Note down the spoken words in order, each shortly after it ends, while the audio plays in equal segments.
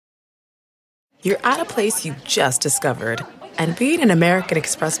You're at a place you just discovered. And being an American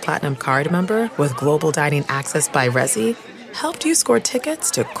Express Platinum card member with global dining access by Resy helped you score tickets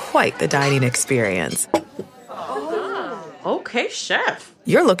to quite the dining experience. Okay, chef.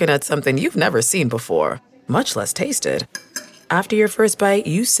 You're looking at something you've never seen before, much less tasted. After your first bite,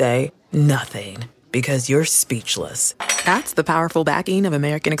 you say nothing because you're speechless. That's the powerful backing of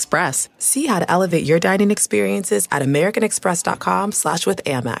American Express. See how to elevate your dining experiences at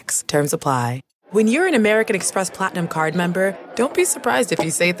americanexpress.com/withAmex. Terms apply. When you're an American Express Platinum card member, don't be surprised if you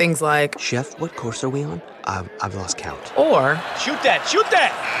say things like, "Chef, what course are we on? I've lost count." Or, Shoot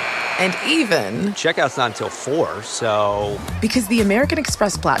that! And even, Checkout's not until 4, so... Because the American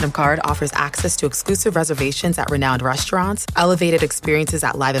Express Platinum Card offers access to exclusive reservations at renowned restaurants, elevated experiences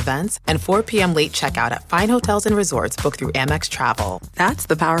at live events, and 4 p.m. late checkout at fine hotels and resorts booked through Amex Travel. That's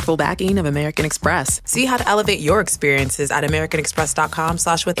the powerful backing of American Express. See how to elevate your experiences at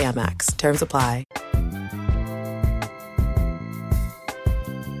americanexpress.com/withAmex. Terms apply.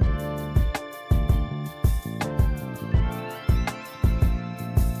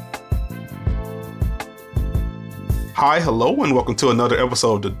 Hi, hello, and welcome to another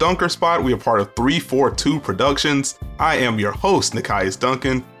episode of The Dunker Spot. We are part of 342 Productions. I am your host, Nikias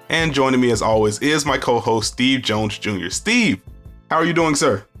Duncan, and joining me as always is my co-host, Steve Jones Jr. Steve, how are you doing,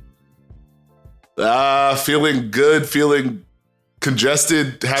 sir? Feeling good, feeling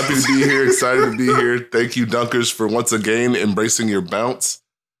congested, happy to be here, excited to be here. Thank you, Dunkers, for once again embracing your bounce.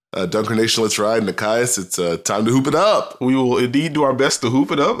 Dunker Nation, let's ride. Nikias, it's time to hoop it up. We will indeed do our best to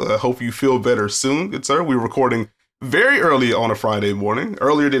hoop it up. I hope you feel better soon, good sir. We're recording very early on a Friday morning,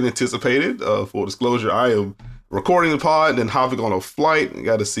 earlier than anticipated. Full disclosure, I am recording the pod and then hopping on a flight.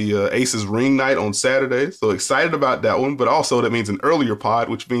 Got to see Ace's Ring Night on Saturday, so excited about that one. But also that means an earlier pod,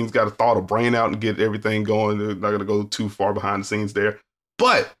 which means got to thaw the brain out and get everything going. Not going to go too far behind the scenes there.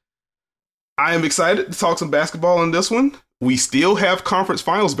 But I am excited to talk some basketball on this one. We still have conference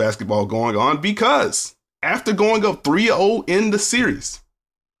finals basketball going on because after going up 3-0 in the series,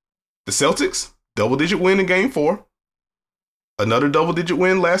 the Celtics, double-digit win in Game 4. Another double-digit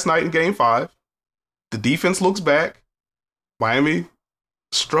win last night in Game 5. The defense looks back. Miami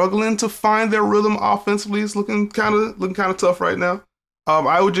struggling to find their rhythm offensively. It's looking kind of tough right now.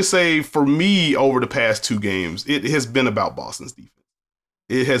 I would just say for me over the past 2 games, it has been about Boston's defense.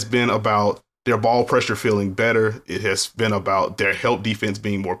 It has been about their ball pressure feeling better. It has been about their help defense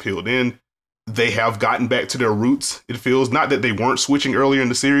being more peeled in. They have gotten back to their roots. It feels not that they weren't switching earlier in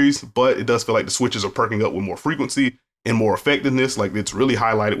the series, but it does feel like the switches are perking up with more frequency and more effectiveness. Like it's really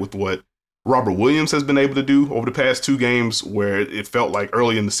highlighted with what Robert Williams has been able to do over the past 2 games, where it felt like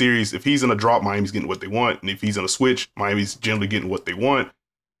early in the series, if he's in a drop, Miami's getting what they want. And if he's in a switch, Miami's generally getting what they want.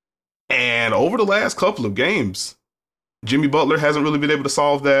 And over the last couple of games, Jimmy Butler hasn't really been able to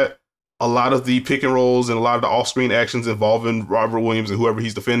solve that. A lot of the pick and rolls and a lot of the off-screen actions involving Robert Williams and whoever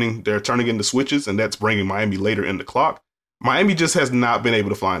he's defending, they're turning into switches, and that's bringing Miami later in the clock. Miami just has not been able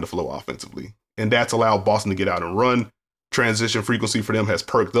to find the flow offensively, and that's allowed Boston to get out and run. Transition frequency for them has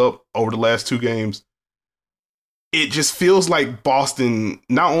perked up over the last 2 games. It just feels like Boston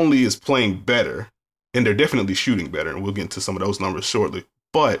not only is playing better, and they're definitely shooting better, and we'll get into some of those numbers shortly,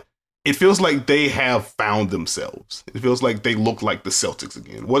 but it feels like they have found themselves. It feels like they look like the Celtics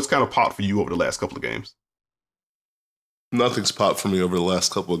again. What's kind of popped for you over the last couple of games? Nothing's popped for me over the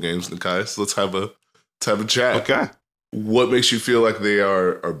last couple of games, Nikias. Let's have a chat. Okay. What makes you feel like they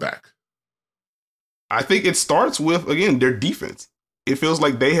are back? I think it starts with, again, their defense. It feels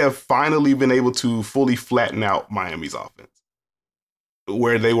like they have finally been able to fully flatten out Miami's offense,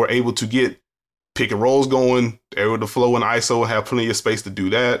 where they were able to get pick and rolls going, they were able to flow in ISO and have plenty of space to do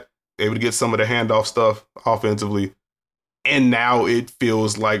that, able to get some of the handoff stuff offensively. And now it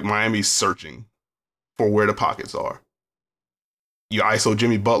feels like Miami's searching for where the pockets are. You ISO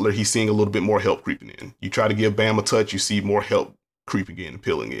Jimmy Butler, he's seeing a little bit more help creeping in. You try to give Bam a touch, you see more help creeping in,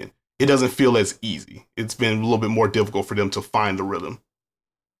 peeling in. It doesn't feel as easy. It's been a little bit more difficult for them to find the rhythm.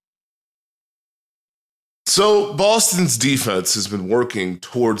 So Boston's defense has been working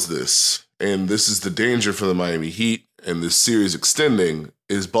towards this, and this is the danger for the Miami Heat and this series extending,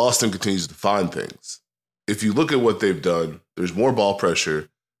 is Boston continues to find things. If you look at what they've done, there's more ball pressure,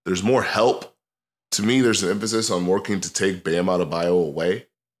 there's more help. To me, there's an emphasis on working to take Bam Adebayo away.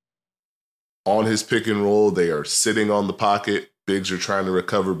 On his pick and roll, they are sitting on the pocket. Bigs are trying to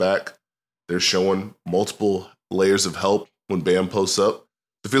recover back. They're showing multiple layers of help when Bam posts up.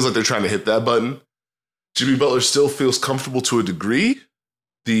 It feels like they're trying to hit that button. Jimmy Butler still feels comfortable to a degree.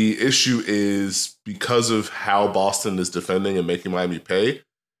 The issue is because of how Boston is defending and making Miami pay,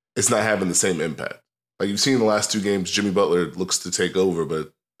 it's not having the same impact. Like you've seen in the last 2 games, Jimmy Butler looks to take over,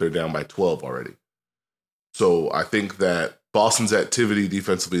 but They're down by 12 already. So I think that Boston's activity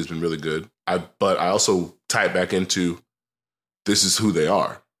defensively has been really good. But I also tie it back into this is who they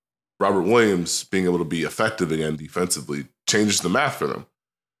are. Robert Williams being able to be effective again defensively changes the math for them.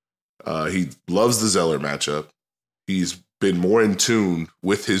 He loves the Zeller matchup. He's been more in tune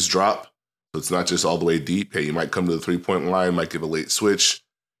with his drop. So it's not just all the way deep. Hey, you might come to the 3-point line, might give a late switch.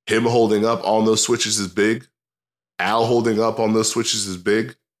 Him holding up on those switches is big. Al holding up on those switches is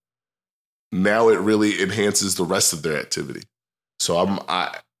big. Now it really enhances the rest of their activity. So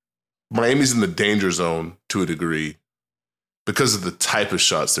Miami's in the danger zone to a degree because of the type of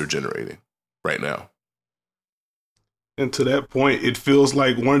shots they're generating right now. And to that point, it feels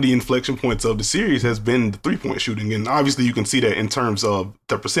like one of the inflection points of the series has been the 3-point shooting. And obviously you can see that in terms of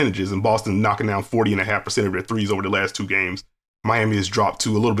the percentages, and Boston knocking down 40.5% of their threes over the last 2 games. Miami has dropped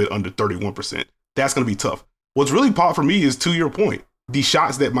to a little bit under 31%. That's going to be tough. What's really popped for me is, to your point, the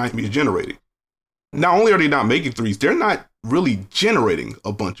shots that Miami is generating. Not only are they not making threes, they're not really generating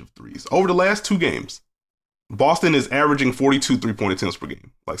a bunch of threes. Over the last 2 games, Boston is averaging 42 3-point attempts per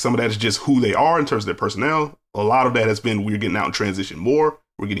game. Like, some of that is just who they are in terms of their personnel. A lot of that has been we're getting out in transition more.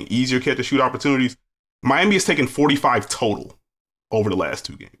 We're getting easier catch and shoot opportunities. Miami has taken 45 total over the last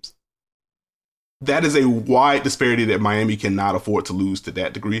 2 games. That is a wide disparity that Miami cannot afford to lose to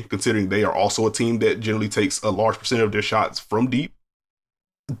that degree, considering they are also a team that generally takes a large percent of their shots from deep.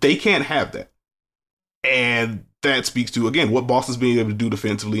 They can't have that. And that speaks to, again, what Boston's being able to do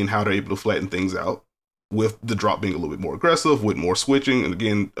defensively and how they're able to flatten things out, with the drop being a little bit more aggressive, with more switching. And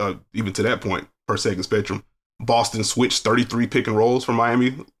again, even to that point, per second spectrum, Boston switched 33 pick and rolls for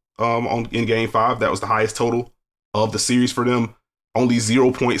Miami in Game 5. That was the highest total of the series for them. Only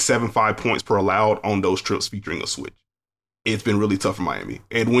 0.75 points per allowed on those trips featuring a switch. It's been really tough for Miami.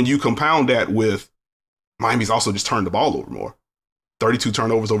 And when you compound that with Miami's also just turned the ball over more. 32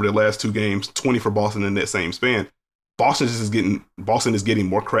 turnovers over their last 2 games, 20 for Boston in that same span. Boston is getting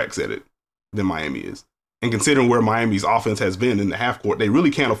more cracks at it than Miami is. And considering where Miami's offense has been in the half court, they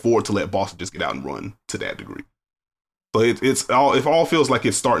really can't afford to let Boston just get out and run to that degree. So it all feels like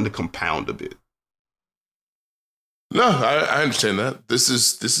it's starting to compound a bit. No, I understand that. This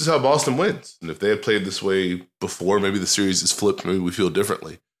is how Boston wins. And if they had played this way before, maybe the series is flipped, maybe we feel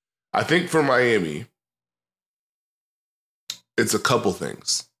differently. I think for Miami, it's a couple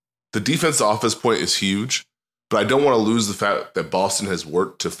things. The defense offense point is huge, but I don't want to lose the fact that Boston has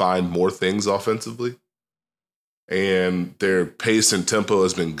worked to find more things offensively. And their pace and tempo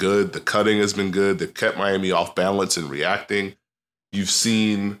has been good. The cutting has been good. They've kept Miami off balance and reacting. You've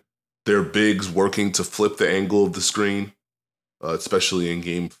seen their bigs working to flip the angle of the screen, especially in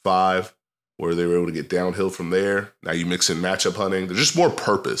Game 5, where they were able to get downhill from there. Now you mix in matchup hunting. There's just more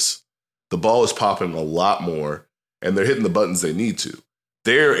purpose. The ball is popping a lot more, and they're hitting the buttons they need to.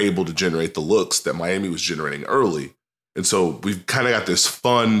 They're able to generate the looks that Miami was generating early. And so we've kind of got this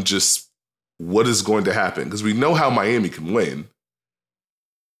fun, just what is going to happen? Because we know how Miami can win,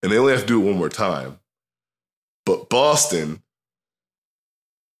 and they only have to do it one more time. But Boston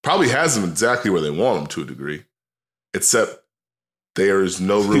probably has them exactly where they want them to a degree, except there is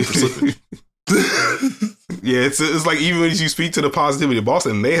no room for slippage. Yeah, it's like, even when you speak to the positivity of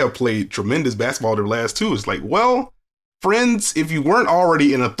Boston, they have played tremendous basketball their last 2. It's like, well, friends, if you weren't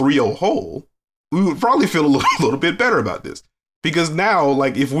already in a 3-0 hole, we would probably feel a little bit better about this. Because now,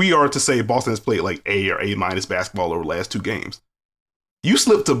 like, if we are to say Boston has played like A or A- basketball over the last 2 games, you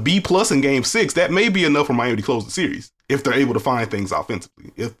slip to B+ in Game 6, that may be enough for Miami to close the series if they're able to find things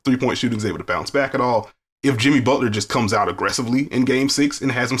offensively. If 3-point shooting is able to bounce back at all, if Jimmy Butler just comes out aggressively in Game 6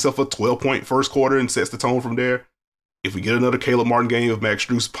 and has himself a 12-point first quarter and sets the tone from there, if we get another Caleb Martin game, if Max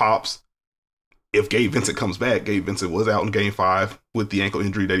Strus pops, if Gabe Vincent comes back. Gabe Vincent was out in Game 5 with the ankle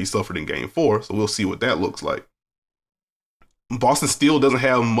injury that he suffered in Game 4, so we'll see what that looks like. Boston still doesn't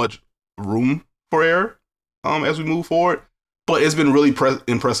have much room for error as we move forward, but it's been really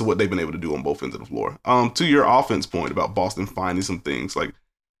impressive what they've been able to do on both ends of the floor. To your offense point about Boston finding some things, like,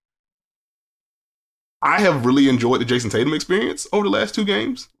 I have really enjoyed the Jason Tatum experience over the last 2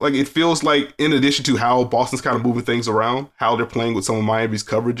 games. Like, it feels like, in addition to how Boston's kind of moving things around, how they're playing with some of Miami's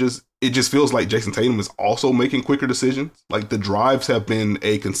coverages, it just feels like Jason Tatum is also making quicker decisions. Like, the drives have been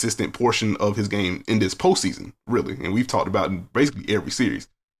a consistent portion of his game in this postseason, really. And we've talked about in basically every series.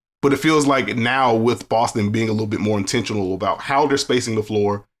 But it feels like now, with Boston being a little bit more intentional about how they're spacing the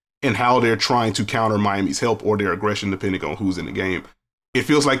floor and how they're trying to counter Miami's help or their aggression, depending on who's in the game, it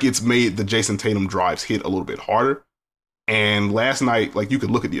feels like it's made the Jason Tatum drives hit a little bit harder. And last night, like, you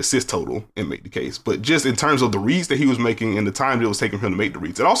could look at the assist total and make the case. But just in terms of the reads that he was making and the time that it was taking for him to make the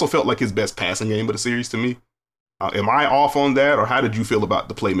reads, it also felt like his best passing game of the series to me. Am I off on that, or how did you feel about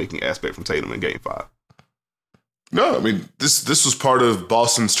the playmaking aspect from Tatum in Game 5? No, I mean, this was part of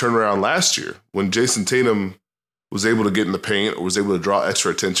Boston's turnaround last year when Jason Tatum was able to get in the paint or was able to draw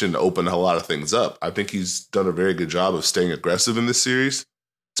extra attention to open a lot of things up. I think he's done a very good job of staying aggressive in this series,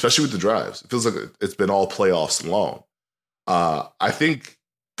 especially with the drives. It feels like it's been all playoffs long. I think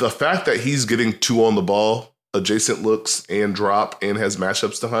the fact that he's getting 2 on the ball, adjacent looks and drop, and has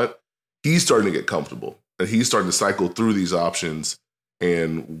matchups to hunt, he's starting to get comfortable. And he's starting to cycle through these options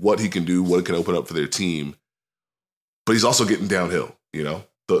and what he can do, what it can open up for their team. But he's also getting downhill, you know?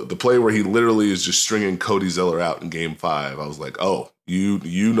 The play where he literally is just stringing Cody Zeller out in Game 5, I was like, oh,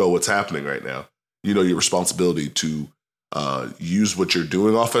 you know what's happening right now. You know your responsibility to use what you're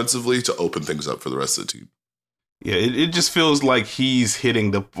doing offensively to open things up for the rest of the team. Yeah, it just feels like he's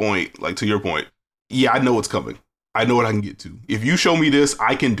hitting the point, like to your point. Yeah, I know what's coming. I know what I can get to. If you show me this,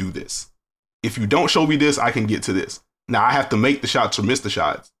 I can do this. If you don't show me this, I can get to this. Now, I have to make the shots or miss the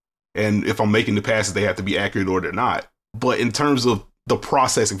shots. And if I'm making the passes, they have to be accurate or they're not. But in terms of the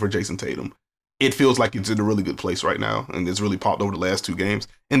processing for Jason Tatum, it feels like it's in a really good place right now. And it's really popped over the last 2 games.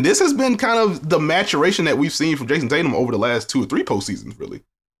 And this has been kind of the maturation that we've seen from Jason Tatum over the last 2 or 3 postseasons, really.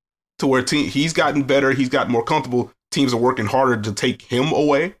 To where he's gotten better, he's gotten more comfortable. Teams are working harder to take him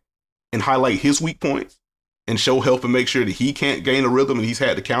away and highlight his weak points and show help and make sure that he can't gain a rhythm and he's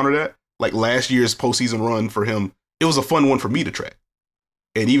had to counter that. Like last year's postseason run for him, it was a fun one for me to track.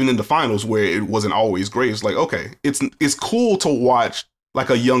 And even in the finals where it wasn't always great, it's like, okay, it's cool to watch like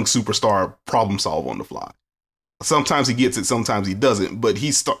a young superstar problem solve on the fly. Sometimes he gets it, sometimes he doesn't, but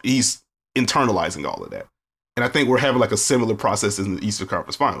he's internalizing all of that. And I think we're having like a similar process in the Eastern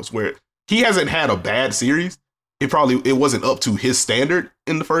Conference Finals where he hasn't had a bad series. It wasn't up to his standard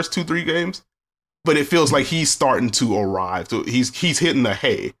in the first 2-3 games, but it feels like he's starting to arrive. So he's hitting the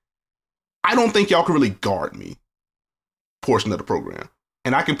hey, I don't think y'all can really guard me portion of the program.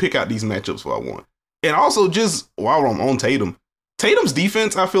 And I can pick out these matchups if I want. And also just while I'm on Tatum's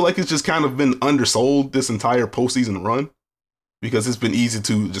defense, I feel like it's just kind of been undersold this entire postseason run because it's been easy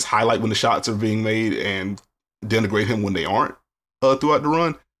to just highlight when the shots are being made and denigrate him when they aren't throughout the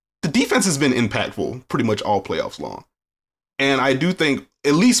run. The defense has been impactful pretty much all playoffs long. And I do think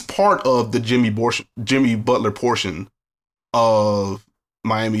at least part of the Jimmy Butler portion of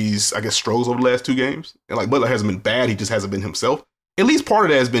Miami's, I guess, struggles over the last 2 games. And like Butler hasn't been bad, he just hasn't been himself. At least part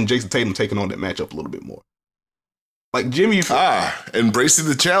of that has been Jason Tatum taking on that matchup a little bit more. Like Jimmy... embracing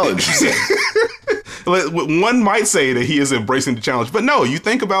the challenge. One might say that he is embracing the challenge. But no, you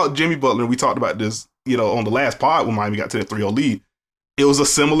think about Jimmy Butler, we talked about this, on the last pod when Miami got to that 3-0 lead. It was a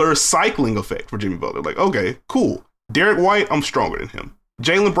similar cycling effect for Jimmy Butler. Like, okay, cool. Derek White, I'm stronger than him.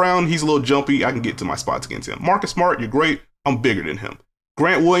 Jaylen Brown, he's a little jumpy. I can get to my spots against him. Marcus Smart, you're great. I'm bigger than him.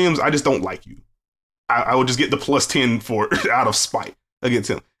 Grant Williams, I just don't like you. I would just get the +10 out of spite against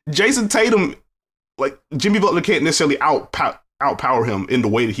him. Jason Tatum, like Jimmy Butler can't necessarily outpower him in the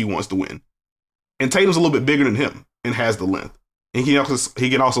way that he wants to win. And Tatum's a little bit bigger than him and has the length. And he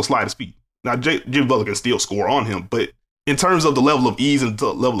can also slide his speed. Now, Jimmy Butler can still score on him, but in terms of the level of ease and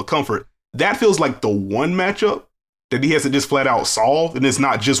the level of comfort, that feels like the one matchup that he has to just flat out solve. And it's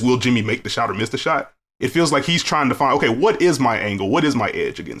not just will Jimmy make the shot or miss the shot. It feels like he's trying to find, okay, what is my angle? What is my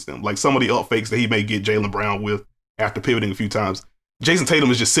edge against them? Like some of the up fakes that he may get Jaylen Brown with after pivoting a few times. Jason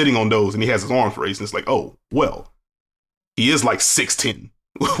Tatum is just sitting on those and he has his arms raised. And it's like, oh, well, he is like 6'10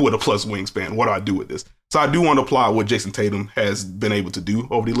 with a plus wingspan. What do I do with this? So I do want to apply what Jason Tatum has been able to do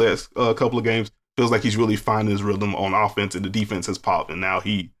over the last couple of games. Feels like he's really finding his rhythm on offense and the defense has popped. And now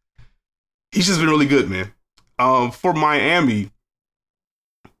he's just been really good, man. For Miami,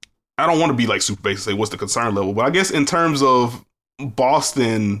 I don't want to be like super basic and say what's the concern level, but I guess in terms of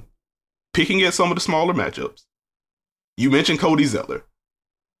Boston picking at some of the smaller matchups, you mentioned Cody Zeller.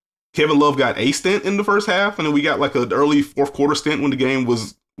 Kevin Love got a stint in the first half, and then we got like an early fourth quarter stint when the game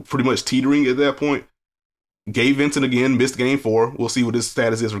was pretty much teetering at that point. Gabe Vincent again missed game 4. We'll see what his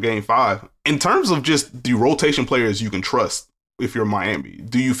status is for game 5. In terms of just the rotation players you can trust if you're Miami,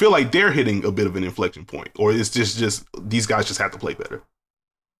 do you feel like they're hitting a bit of an inflection point, or is this just these guys just have to play better?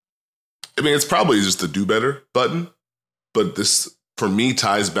 I mean, it's probably just the do better button, but this, for me,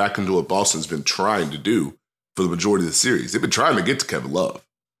 ties back into what Boston's been trying to do for the majority of the series. They've been trying to get to Kevin Love.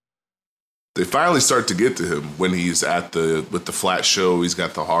 They finally start to get to him when he's with the flat show. He's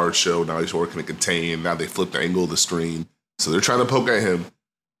got the hard show. Now he's working to contain. Now they flip the angle of the screen. So they're trying to poke at him.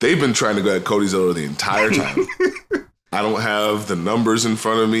 They've been trying to go at Cody Zeller the entire time. I don't have the numbers in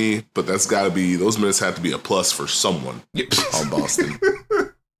front of me, but that's got to be, those minutes have to be a plus for someone on Boston.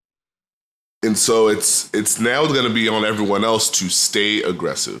 And so it's now going to be on everyone else to stay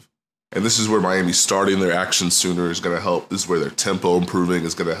aggressive. And this is where Miami starting their action sooner is going to help. This is where their tempo improving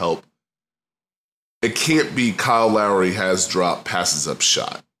is going to help. It can't be Kyle Lowry has dropped, passes up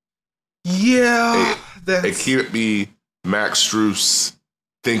shot. Yeah. It can't be Max Strus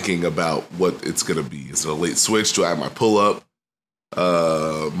thinking about what it's going to be. Is it a late switch? Do I have my pull-up?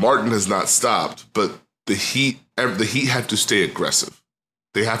 Martin has not stopped, but the Heat have to stay aggressive.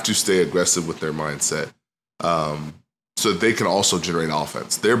 They have to stay aggressive with their mindset so that they can also generate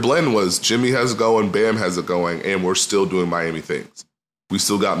offense. Their blend was Jimmy has it going, Bam has it going, and we're still doing Miami things. We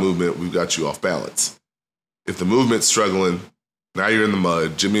still got movement. We've got you off balance. If the movement's struggling, now you're in the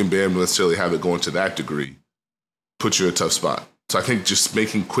mud. Jimmy and Bam don't necessarily have it going to that degree. Put you in a tough spot. So I think just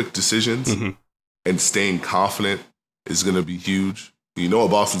making quick decisions and staying confident is going to be huge. You know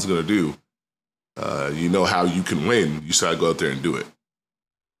what Boston's going to do. You know how you can win. You just got to go out there and do it.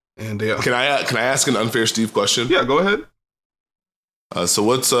 And can I ask an unfair Steve question? Yeah, go ahead. So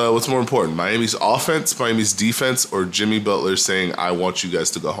what's more important, Miami's offense, Miami's defense, or Jimmy Butler saying, "I want you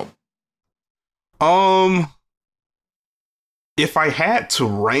guys to go home"? If I had to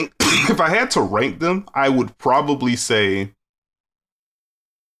rank them, I would probably say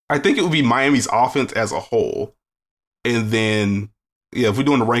I think it would be Miami's offense as a whole. And then, if we're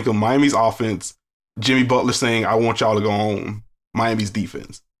doing the rank of Miami's offense, Jimmy Butler saying, "I want y'all to go home," Miami's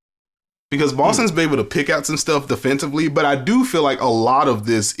defense. Because Boston's been able to pick out some stuff defensively, but I do feel like a lot of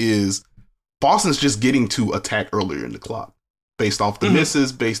this is Boston's just getting to attack earlier in the clock based off the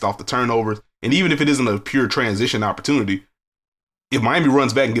misses, based off the turnovers. And even if it isn't a pure transition opportunity, if Miami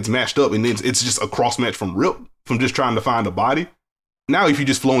runs back and gets matched up and then it's just a cross match from rip, from just trying to find a body. Now, if you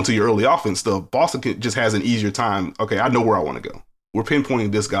just flow into your early offense stuff, Boston just has an easier time. Okay, I know where I want to go. We're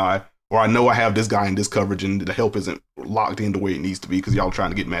pinpointing this guy, or I know I have this guy in this coverage and the help isn't locked in the way it needs to be because y'all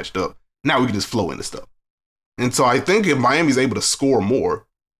trying to get matched up. Now we can just flow into stuff. And so I think if Miami's able to score more,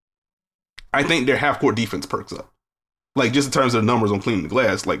 I think their half-court defense perks up. Like, just in terms of the numbers on cleaning the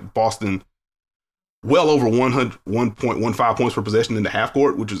glass, like Boston, well over 1.15 points per possession in the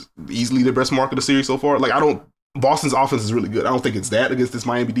half-court, which is easily the best mark of the series so far. Like, Boston's offense is really good. I don't think it's that against this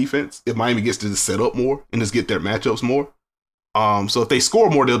Miami defense. If Miami gets to just set up more and just get their matchups more. So if they score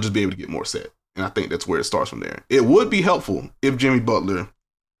more, they'll just be able to get more set. And I think that's where it starts from there. It would be helpful if Jimmy Butler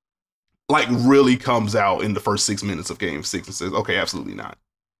really comes out in the first 6 minutes of game 6 and says, okay, absolutely not.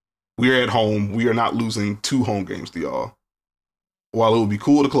 We're at home. We are not losing 2 home games to y'all. While it would be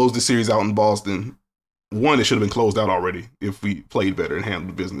cool to close this series out in Boston, 1, it should have been closed out already if we played better and handled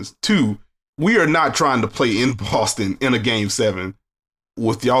the business. 2, we are not trying to play in Boston in a game 7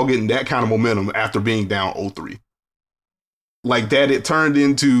 with y'all getting that kind of momentum after being down 0-3. Like that, it turned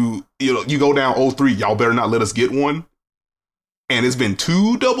into, you go down 0-3, y'all better not let us get one. And it's been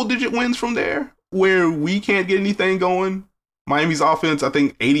 2 double-digit wins from there where we can't get anything going. Miami's offense, I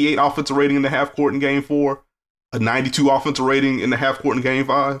think 88 offensive rating in the half court in game 4, a 92 offensive rating in the half court in game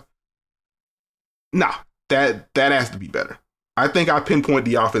 5. Nah, that has to be better. I think I pinpoint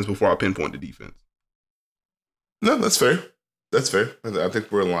the offense before I pinpoint the defense. No, that's fair. That's fair. I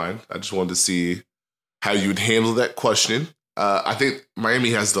think we're aligned. I just wanted to see how you'd handle that question. I think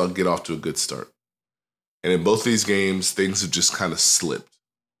Miami has to get off to a good start. And in both these games, things have just kind of slipped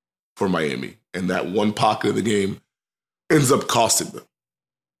for Miami. And that one pocket of the game ends up costing them.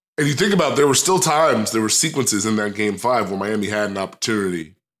 And you think about it, there were still times, there were sequences in that game 5 where Miami had an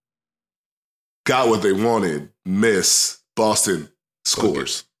opportunity, got what they wanted, miss, Boston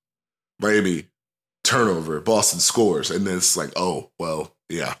scores. Miami, turnover, Boston scores. And then it's like, oh, well,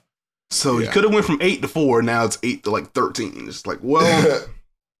 yeah. So you could have went from 8-4, now it's 8 to 13. It's like, well...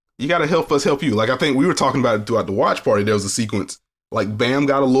 You got to help us help you. Like, I think we were talking about it throughout the watch party. There was a sequence. Like, Bam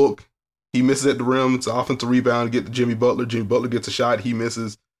got a look. He misses at the rim. It's an offensive rebound to get to Jimmy Butler. Jimmy Butler gets a shot. He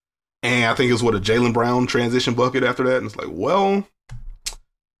misses. And I think it was, a Jaylen Brown transition bucket after that. And it's like, well,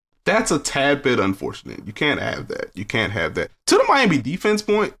 that's a tad bit unfortunate. You can't have that. You can't have that. To the Miami defense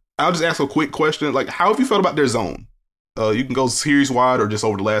point, I'll just ask a quick question. Like, how have you felt about their zone? You can go series-wide or just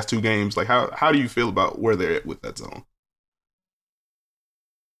over the last 2 games. Like, how do you feel about where they're at with that zone?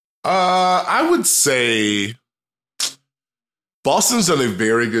 I would say Boston's done a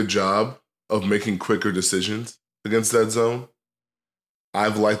very good job of making quicker decisions against that zone.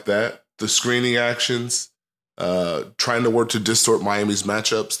 I've liked that. The screening actions, trying to work to distort Miami's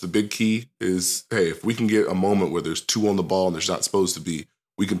matchups. The big key is, hey, if we can get a moment where there's 2 on the ball and there's not supposed to be,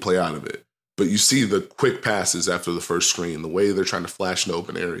 we can play out of it. But you see the quick passes after the first screen, the way they're trying to flash in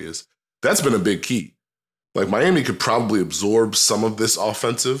open areas. That's been a big key. Like, Miami could probably absorb some of this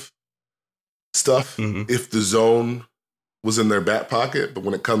offensive stuff if the zone was in their back pocket. But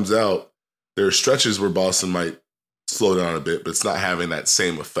when it comes out, there are stretches where Boston might slow down a bit, but it's not having that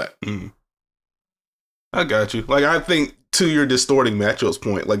same effect. Mm. I got you. Like, I think to your distorting matchups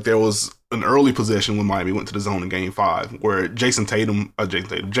point, like there was an early possession when Miami went to the zone in Game 5 where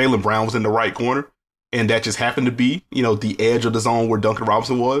Jaylen Brown was in the right corner, and that just happened to be, the edge of the zone where Duncan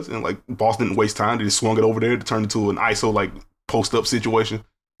Robinson was, and like Boston didn't waste time. They just swung it over there to turn into an ISO like post up situation.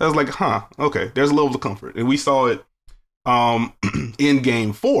 I was like, okay, there's a level of comfort, and we saw it in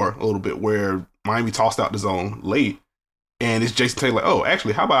Game 4 a little bit where Miami tossed out the zone late, and it's Jason Tatum like, oh,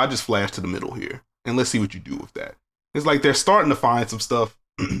 actually, how about I just flash to the middle here, and let's see what you do with that. It's like they're starting to find some stuff.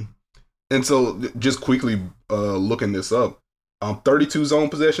 And so just quickly looking this up, 32 zone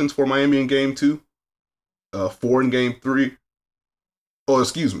possessions for Miami in Game 2, 4 in Game 3. Oh,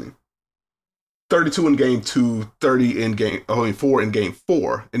 excuse me. 32 in Game 2, 4 in Game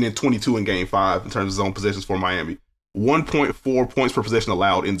 4, and then 22 in Game 5 in terms of zone possessions for Miami. 1.4 points per possession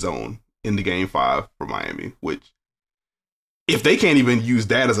allowed in zone in the Game 5 for Miami, which if they can't even use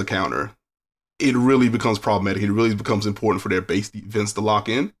that as a counter, it really becomes problematic. It really becomes important for their base defense to lock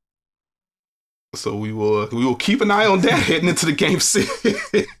in. So we will keep an eye on that heading into the Game 6.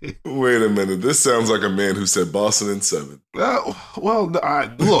 Wait a minute. This sounds like a man who said Boston in 7.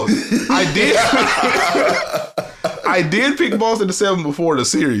 I did. I did pick Boston in 7 before the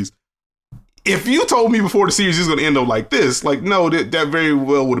series. If you told me before the series is going to end up like this, like, no, that very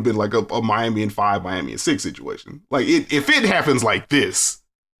well would have been like a Miami in 5, Miami in 6 situation. Like, if it happens like this,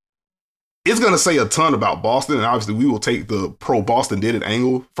 it's going to say a ton about Boston, and obviously we will take the pro-Boston did it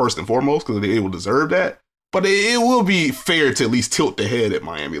angle first and foremost because they will deserve that. But it will be fair to at least tilt the head at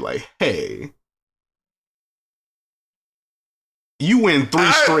Miami like, hey, you win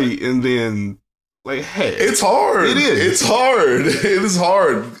 3 straight and then, like, hey. It's hard. It is. It's hard. It is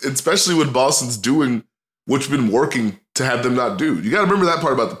hard, especially when Boston's doing what's been working to have them not do. You got to remember that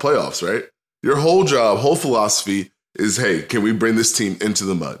part about the playoffs, right? Your whole job, whole philosophy is, hey, can we bring this team into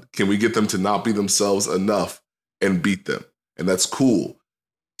the mud? Can we get them to not be themselves enough and beat them? And that's cool.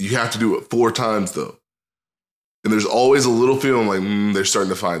 You have to do it 4 times, though. And there's always a little feeling like, they're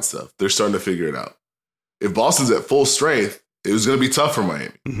starting to find stuff. They're starting to figure it out. If Boston's at full strength, it was going to be tough for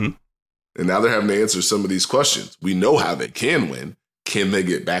Miami. Mm-hmm. And now they're having to answer some of these questions. We know how they can win. Can they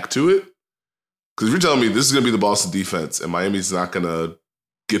get back to it? Because if you're telling me this is going to be the Boston defense and Miami's not going to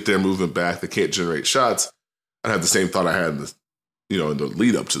get their movement back, they can't generate shots, I have the same thought I had in the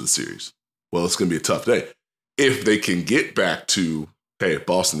lead up to the series. Well, it's going to be a tough day. If they can get back to, hey,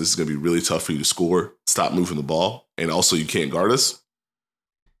 Boston, this is going to be really tough for you to score, stop moving the ball, and also you can't guard us.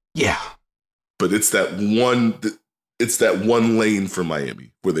 Yeah. But it's that one lane for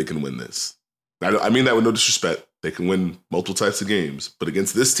Miami where they can win this. I mean that with no disrespect. They can win multiple types of games, but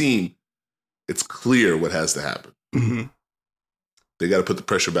against this team, it's clear what has to happen. Mm-hmm. They got to put the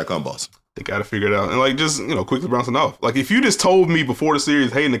pressure back on Boston. They got to figure it out. And, like, just, quickly bouncing off. Like, if you just told me before the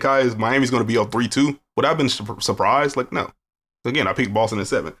series, hey, Nakai, Miami's going to be up 3-2, would I have been surprised? Like, no. Again, I picked Boston at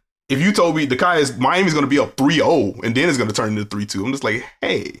 7. If you told me Miami's going to be up 3-0 and then it's going to turn into 3-2, I'm just like,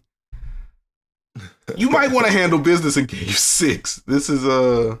 hey, you might want to handle business in Game 6. This is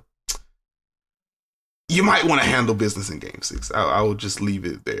you might want to handle business in Game 6. I will just leave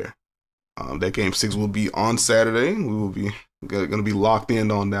it there. That Game 6 will be on Saturday. We will be going to be locked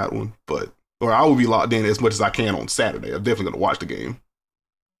in on that one, or I will be locked in as much as I can on Saturday. I'm definitely going to watch the game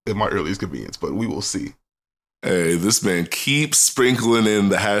at my earliest convenience, but we will see. Hey, this man keeps sprinkling in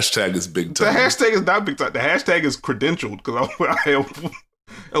the hashtag is big time. The hashtag is not big time. The hashtag is credentialed because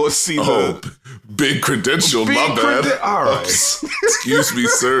let's see. Big credentialed. My bad. All right. Excuse me,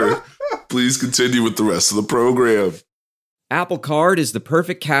 sir. Please continue with the rest of the program. Apple Card is the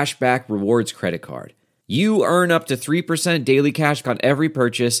perfect cashback rewards credit card. You earn up to 3% daily cash on every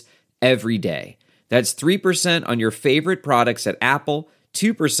purchase every day. That's 3% on your favorite products at Apple,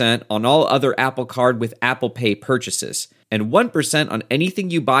 2% on all other Apple Card with Apple Pay purchases, and 1% on anything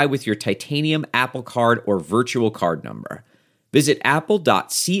you buy with your titanium Apple Card or virtual card number. Visit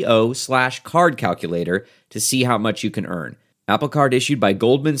apple.co/card calculator to see how much you can earn. Apple Card issued by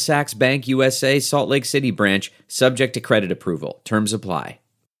Goldman Sachs Bank USA, Salt Lake City branch, subject to credit approval. Terms apply.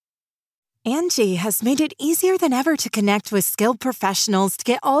 Angie has made it easier than ever to connect with skilled professionals to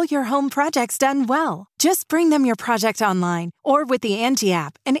get all your home projects done well. Just bring them your project online or with the Angie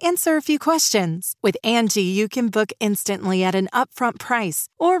app and answer a few questions. With Angie, you can book instantly at an upfront price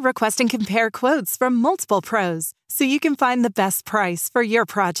or request and compare quotes from multiple pros so you can find the best price for your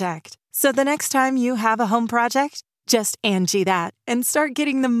project. So the next time you have a home project, just Angie that and start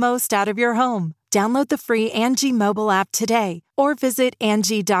getting the most out of your home. Download the free Angie mobile app today or visit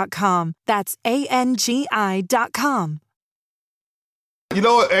Angie.com. That's ANGI.com. You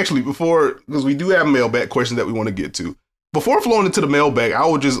know what? Actually, because we do have mailbag questions that we want to get to. Before flowing into the mailbag, I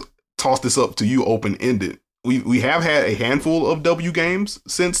will just toss this up to you open-ended. We have had a handful of W games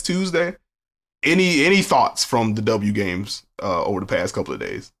since Tuesday. Any thoughts from the W games over the past couple of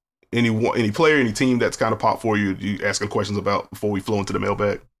days? Any player, any team that's kind of popped for you? You asking questions about before we flow into the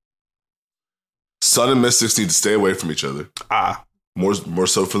mailbag? Sun and Mystics need to stay away from each other. More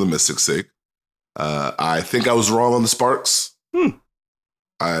so for the Mystics' sake. I think I was wrong on the Sparks.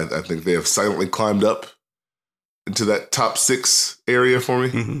 I think they have silently climbed up into that top 6 area for me.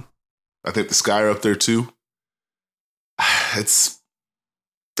 Mm-hmm. I think the Sky are up there too. The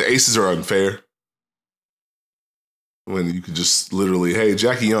Aces are unfair. When you could just literally, hey,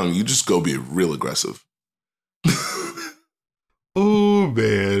 Jackie Young, you just go be real aggressive. Oh,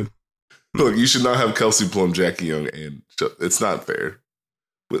 man. Look, you should not have Kelsey Plum, Jackie Young, and it's not fair.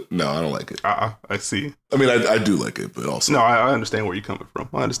 But no, I don't like it. I see. I mean, I do like it, but also. No, I understand where you're coming from.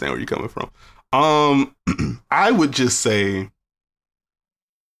 I would just say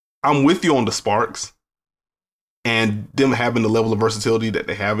I'm with you on the Sparks, and them having the level of versatility that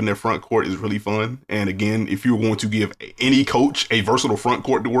they have in their front court is really fun. And again, if you're going to give any coach a versatile front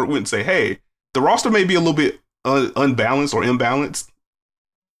court to work with and say, hey, the roster may be a little bit unbalanced or imbalanced,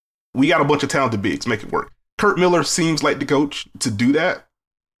 we got a bunch of talented bigs, make it work. Kurt Miller seems like the coach to do that.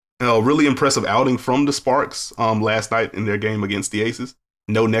 A really impressive outing from the Sparks last night in their game against the Aces.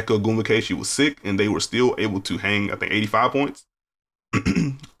 No Nneka Ogwumike, she was sick, and they were still able to hang, I think, 85 points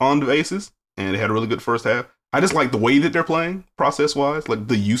on the Aces, and they had a really good first half. I just like the way that they're playing, process-wise. Like,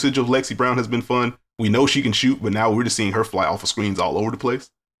 the usage of Lexi Brown has been fun. We know she can shoot, but now we're just seeing her fly off of screens all over the place.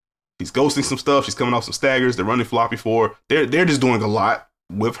 She's ghosting some stuff. She's coming off some staggers. They're running floppy for her. They're just doing a lot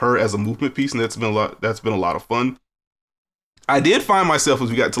with her as a movement piece, and that's been a lot of fun. I did find myself as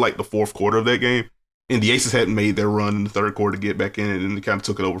we got to like the fourth quarter of that game, and the Aces hadn't made their run in the third quarter to get back in it, and they kind of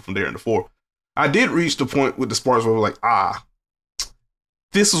took it over from there in the fourth. I did reach the point with the Sparks where we're like,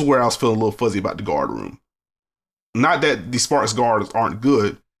 this is where I was feeling a little fuzzy about the guard room. Not that the Sparks guards aren't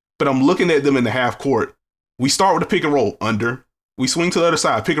good, but I'm looking at them in the half court. We start with a pick and roll, under. We swing to the other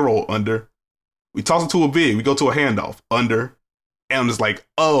side, pick and roll, under. We toss it to a big, we go to a handoff, under. And I'm just like,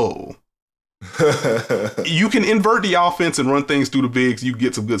 oh. You can invert the offense and run things through the bigs, you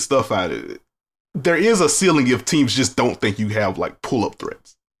get some good stuff out of it. There is a ceiling if teams just don't think you have like pull-up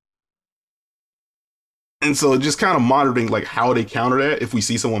threats. And so just kind of monitoring like how they counter that if we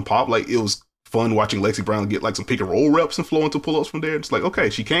see someone pop. Like, it was fun watching Lexi Brown get like some pick and roll reps and flow into pull-ups from there. It's like, okay,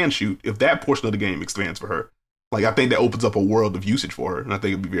 she can shoot. If that portion of the game expands for her, like, I think that opens up a world of usage for her, and I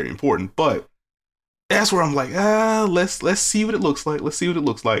think it'd be very important. But that's where I'm like, let's see what it looks like. Let's see what it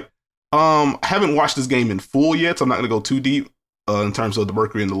looks like. I haven't watched this game in full yet, so I'm not gonna go too deep in terms of the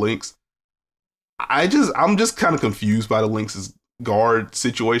Mercury and the Lynx. I'm just kind of confused by the Lynx's guard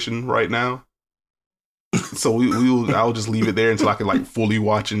situation right now. So I'll just leave it there until I can like fully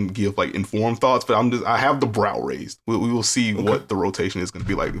watch and give like informed thoughts. But I have the brow raised. We will see what the rotation is going to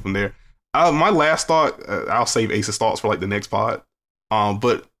be like from there. My last thought, I'll save Ace's thoughts for like the next pod.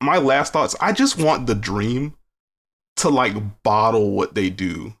 But my last thoughts, I just want the Dream to like bottle what they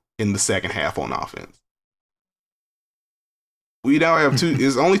do in the second half on offense. We now have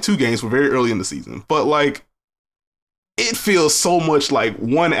it's only 2 games. We're very early in the season, but like, it feels so much like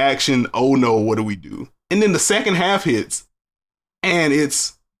one action. Oh no, what do we do? And then the second half hits, and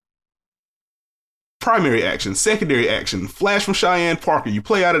it's primary action, secondary action, flash from Cheyenne Parker. You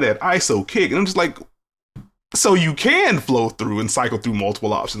play out of that ISO kick, and I'm just like, so you can flow through and cycle through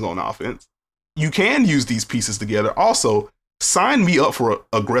multiple options on offense. You can use these pieces together. Also, sign me up for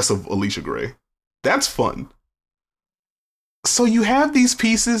aggressive Alicia Gray. That's fun. So you have these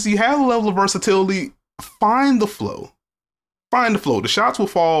pieces, you have a level of versatility. Find the flow. Find the flow. The shots will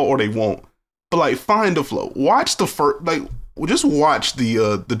fall or they won't. But like, find the flow. Watch the first, like, just watch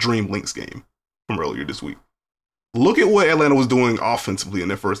the Dream Lynx game from earlier this week. Look at what Atlanta was doing offensively in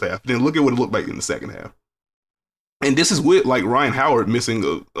their first half. Then look at what it looked like in the second half. And this is with like Ryan Howard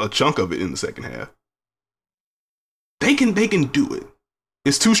missing a chunk of it in the second half. They can do it.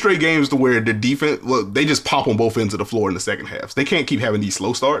 It's 2 straight games to where their defense, look, they just pop on both ends of the floor in the second half. They can't keep having these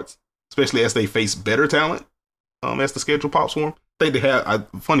slow starts, especially as they face better talent. As the schedule pops for them. I think they have,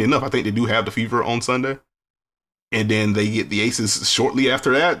 funny enough, I think they do have the Fever on Sunday. And then they get the Aces shortly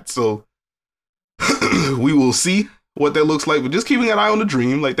after that. So we will see what that looks like. But just keeping an eye on the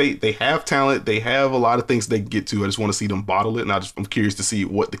Dream. Like, they have talent. They have a lot of things they can get to. I just want to see them bottle it. And I'm curious to see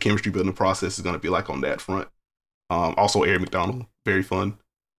what the chemistry building process is going to be like on that front. Also, Eric McDonald, very fun.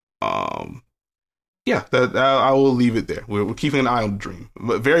 Yeah, I will leave it there. We're keeping an eye on the Dream.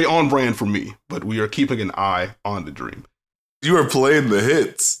 But very on brand for me, but we are keeping an eye on the Dream. You are playing the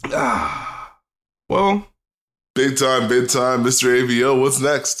hits. Well, big time, Mr. AVO. What's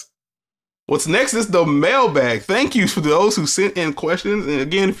next? What's next is the mailbag. Thank you for those who sent in questions. And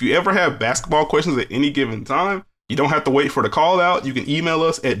again, if you ever have basketball questions at any given time, you don't have to wait for the call out. You can email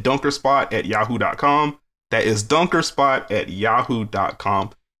us at dunkerspot@yahoo.com. That is dunkerspot@yahoo.com.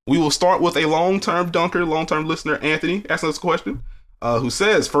 We will start with a long-term listener, Anthony, asking us a question, who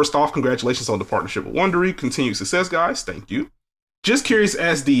says, first off, congratulations on the partnership with Wondery. Continued success, guys. Thank you. Just curious,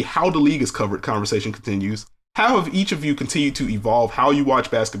 as the How the League is Covered conversation continues, how have each of you continued to evolve how you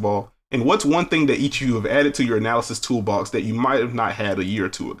watch basketball? And what's one thing that each of you have added to your analysis toolbox that you might have not had a year or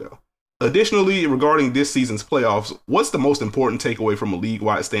two ago? Additionally, regarding this season's playoffs, what's the most important takeaway from a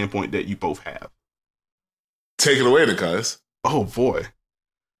league-wide standpoint that you both have? Take it away, guys. Oh, boy.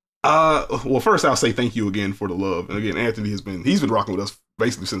 Well, first I'll say thank you again for the love. And again, Anthony he's been rocking with us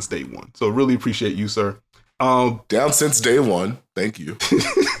basically since day one. So really appreciate you, sir. Down since day one. Thank you.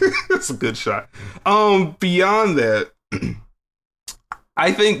 That's a good shot. Beyond that,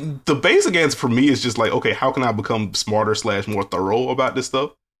 I think the basic answer for me is just like, okay, how can I become smarter / more thorough about this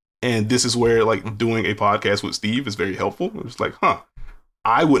stuff? And this is where like doing a podcast with Steve is very helpful. It's like,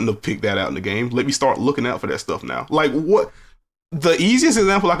 I wouldn't have picked that out in the game. Let me start looking out for that stuff now. Like what the easiest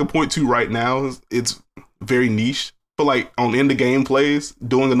example I can point to right now is it's very niche, but like on in the game plays,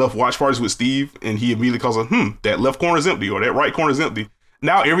 doing enough watch parties with Steve, and he immediately calls that left corner is empty or that right corner is empty.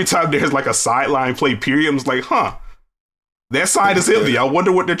 Now every time there's like a sideline play period, I'm just like, that side is empty. I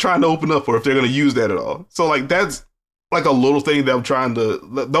wonder what they're trying to open up or if they're going to use that at all. So like that's like a little thing that I'm trying to.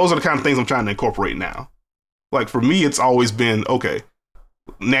 Those are the kind of things I'm trying to incorporate now. Like for me, it's always been okay.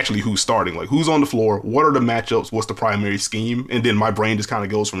 Naturally, who's starting? Like who's on the floor? What are the matchups? What's the primary scheme? And then my brain just kind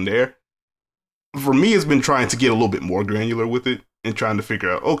of goes from there. For me, it's been trying to get a little bit more granular with it and trying to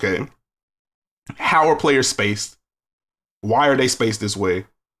figure out, okay, how are players spaced? Why are they spaced this way?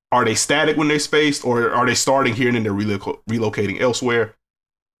 Are they static when they're spaced, or are they starting here and then they're relocating elsewhere?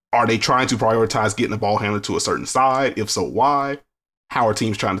 Are they trying to prioritize getting the ball handled to a certain side? If so, why? How are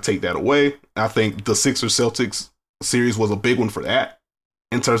teams trying to take that away? I think the Sixers Celtics series was a big one for that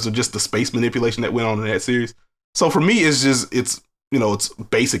in terms of just the space manipulation that went on in that series. So for me, it's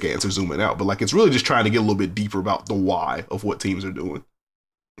basic answer zooming out, but like it's really just trying to get a little bit deeper about the why of what teams are doing.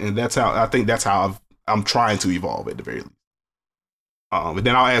 And that's how I'm trying to evolve at the very least. And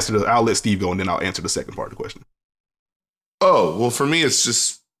then I'll let Steve go and then I'll answer the second part of the question. Oh, well, for me, it's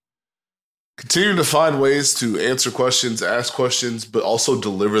just continue to find ways to answer questions, ask questions, but also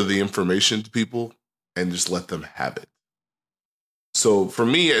deliver the information to people and just let them have it. So for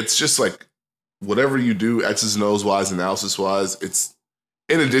me, it's just like whatever you do, X's and O's wise, analysis wise, it's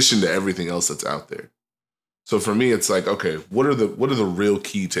in addition to everything else that's out there. So for me, it's like, okay, what are the real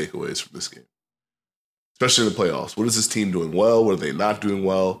key takeaways from this game? Especially in the playoffs. What is this team doing well? What are they not doing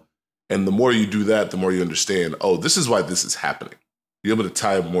well? And the more you do that, the more you understand, oh, this is why this is happening. You're able to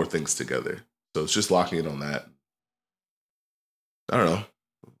tie more things together. So it's just locking in on that. I don't know.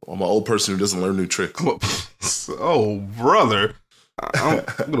 I'm an old person who doesn't learn new tricks. Oh, brother. I'm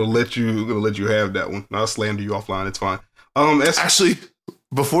gonna let you have that one. I'll slander you offline. It's fine. Actually,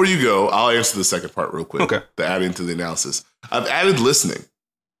 before you go, I'll answer the second part real quick. Okay. The adding to the analysis. I've added listening.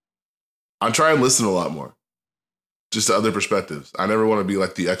 I'm trying to listen a lot more. Just to other perspectives. I never want to be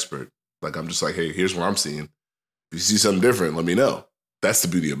like the expert. Like I'm just like, hey, here's what I'm seeing. If you see something different, let me know. That's the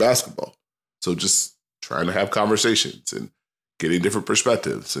beauty of basketball. So just trying to have conversations and getting different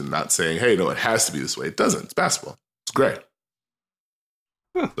perspectives and not saying, hey, no, it has to be this way. It doesn't. It's basketball. It's great.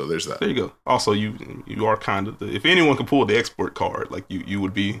 So there's that. There you go. Also, you are kind of if anyone can pull the expert card, like you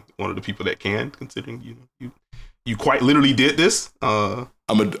would be one of the people that can, considering you quite literally did this. I'm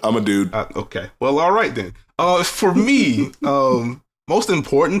a dude. Okay. Well, all right then. For me, most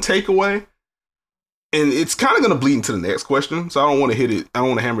important takeaway, and it's kind of going to bleed into the next question, so I don't want to hit it. I don't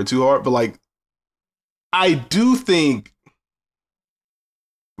want to hammer it too hard, but like, I do think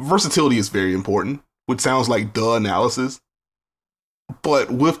versatility is very important, which sounds like the analysis.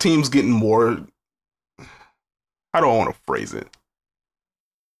 But with teams getting more, how do I want to phrase it?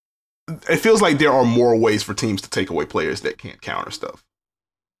 It feels like there are more ways for teams to take away players that can't counter stuff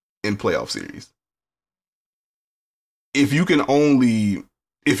in playoff series. If you can only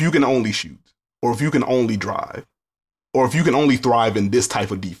shoot, or if you can only drive, or if you can only thrive in this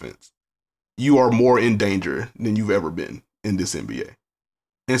type of defense, you are more in danger than you've ever been in this NBA.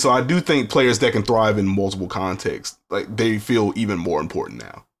 And so I do think players that can thrive in multiple contexts, like they feel even more important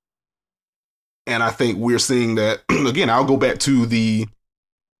now. And I think we're seeing that again. I'll go back to the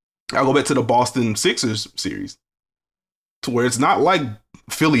Boston Sixers series. to where it's not like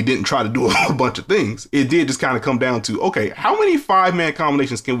Philly didn't try to do a bunch of things. It did just kind of come down to, okay, how many 5-man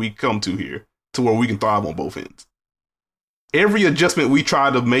combinations can we come to here to where we can thrive on both ends? Every adjustment we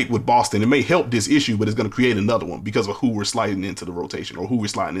try to make with Boston, it may help this issue, but it's going to create another one because of who we're sliding into the rotation or who we're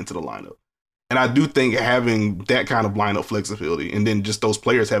sliding into the lineup. And I do think having that kind of lineup flexibility and then just those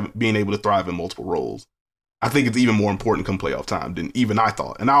players being able to thrive in multiple roles, I think it's even more important come playoff time than even I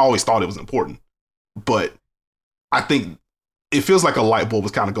thought. And I always thought it was important. But I think it feels like a light bulb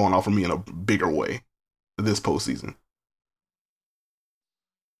was kind of going off for me in a bigger way this postseason.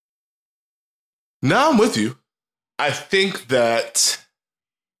 Now I'm with you. I think that,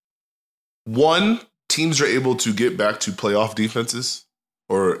 one, teams are able to get back to playoff defenses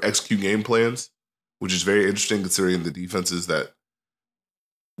or execute game plans, which is very interesting considering the defenses that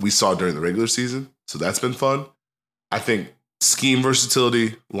we saw during the regular season. So that's been fun. I think scheme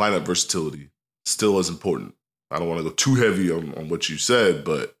versatility, lineup versatility still is important. I don't want to go too heavy on what you said,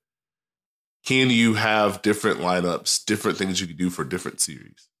 but can you have different lineups, different things you can do for different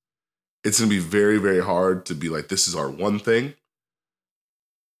series? It's going to be very, very hard to be like, this is our one thing.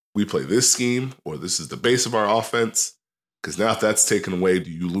 We play this scheme, or this is the base of our offense. Because now if that's taken away,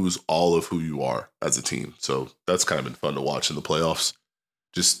 do you lose all of who you are as a team? So that's kind of been fun to watch in the playoffs.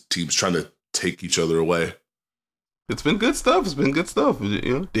 Just teams trying to take each other away. It's been good stuff.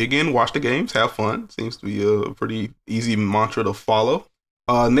 Dig in, watch the games, have fun. Seems to be a pretty easy mantra to follow.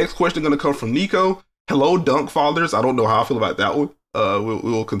 Next question going to come from Nico. Hello, Dunk Fathers. I don't know how I feel about that one.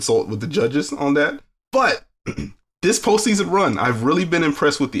 We'll consult with the judges on that. But this postseason run, I've really been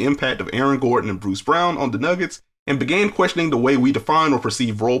impressed with the impact of Aaron Gordon and Bruce Brown on the Nuggets and began questioning the way we define or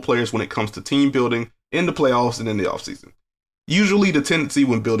perceive role players when it comes to team building in the playoffs and in the offseason. Usually the tendency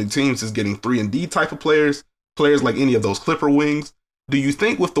when building teams is getting 3-and-D type of players like any of those Clipper wings. Do you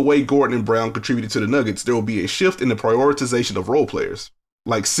think with the way Gordon and Brown contributed to the Nuggets, there will be a shift in the prioritization of role players,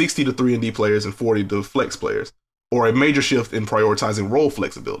 like 60 to 3-and-D players and 40 to flex players? Or a major shift in prioritizing role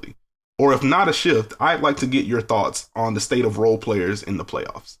flexibility? Or if not a shift, I'd like to get your thoughts on the state of role players in the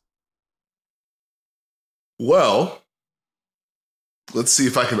playoffs. Well, let's see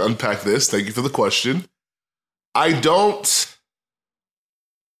if I can unpack this. Thank you for the question. I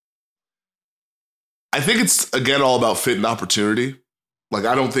think it's, again, all about fit and opportunity. Like,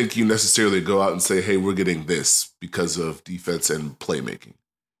 I don't think you necessarily go out and say, hey, we're getting this because of defense and playmaking.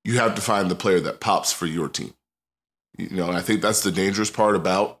 You have to find the player that pops for your team. And I think that's the dangerous part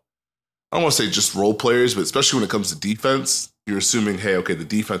about, I don't want to say just role players, but especially when it comes to defense, you're assuming, hey, okay, the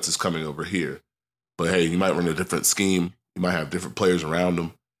defense is coming over here. But hey, you might run a different scheme. You might have different players around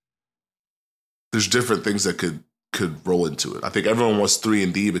them. There's different things that could roll into it. I think everyone wants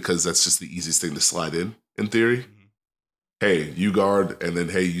 3-and-D because that's just the easiest thing to slide in theory. Mm-hmm. Hey, you guard, and then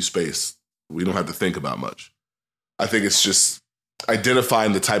hey, you space. We don't have to think about much. I think it's just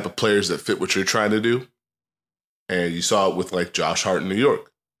identifying the type of players that fit what you're trying to do. And you saw it with like Josh Hart in New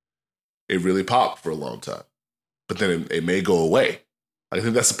York. It really popped for a long time. But then it may go away. I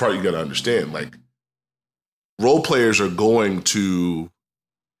think that's the part you got to understand. Like, role players are going to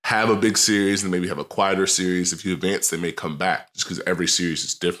have a big series and maybe have a quieter series. If you advance, they may come back just because every series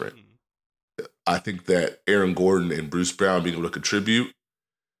is different. I think that Aaron Gordon and Bruce Brown being able to contribute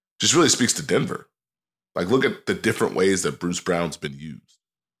just really speaks to Denver. Like, look at the different ways that Bruce Brown's been used.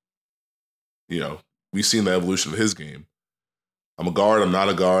 We've seen the evolution of his game. I'm a guard. I'm not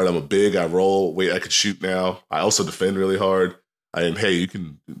a guard. I'm a big. I roll. Wait, I can shoot now. I also defend really hard. Hey, you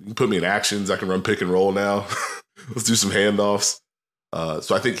can put me in actions. I can run pick and roll now. Let's do some handoffs.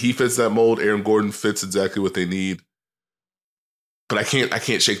 So I think he fits that mold. Aaron Gordon fits exactly what they need. But I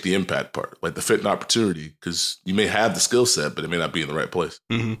can't shake the impact part, like the fit and opportunity, because you may have the skill set, but it may not be in the right place.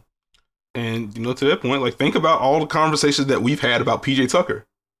 Mm-hmm. And, to that point, like, think about all the conversations that we've had about PJ Tucker.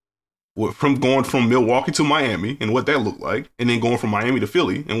 From going from Milwaukee to Miami and what that looked like, and then going from Miami to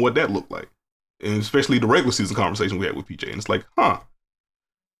Philly and what that looked like. And especially the regular season conversation we had with PJ. And it's like,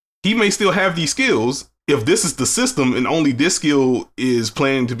 he may still have these skills. If this is the system and only this skill is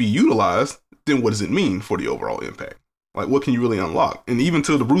planning to be utilized, then what does it mean for the overall impact? Like, what can you really unlock? And even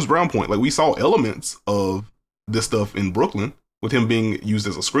to the Bruce Brown point, like, we saw elements of this stuff in Brooklyn with him being used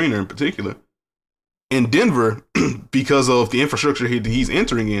as a screener in particular. In Denver, because of the infrastructure he's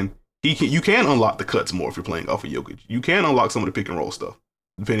entering in, you can unlock the cuts more if you're playing off of Jokic. You can unlock some of the pick and roll stuff,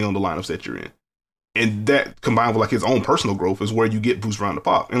 depending on the lineups that you're in. And that combined with like his own personal growth is where you get Bruce Brown to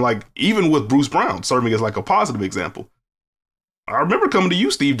pop. And like, even with Bruce Brown serving as like a positive example, I remember coming to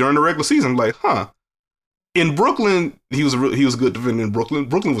you, Steve, during the regular season, like, in Brooklyn, he was a good defender in Brooklyn.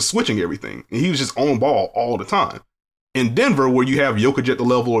 Brooklyn was switching everything, and he was just on ball all the time. In Denver, where you have Jokic at the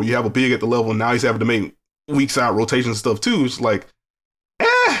level or you have a big at the level, and now he's having to make weeks out rotation stuff too. It's like,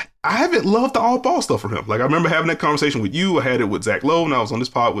 I haven't loved the all ball stuff from him. Like I remember having that conversation with you. I had it with Zach Lowe, and I was on this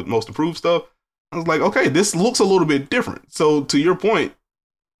pod with Most Improved stuff. I was like, okay, this looks a little bit different. So to your point,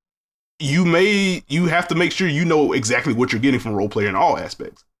 you have to make sure you know exactly what you're getting from a role player in all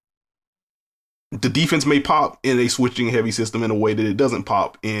aspects. The defense may pop in a switching heavy system in a way that it doesn't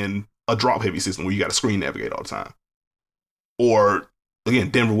pop in a drop heavy system where you got to screen navigate all the time. Or again,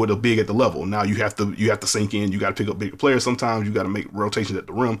 Denver with a big at the level. Now you have to sink in. You got to pick up bigger players. Sometimes you got to make rotations at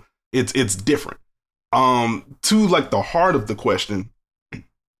the rim. It's different. To like the heart of the question,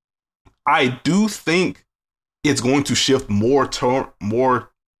 I do think it's going to shift more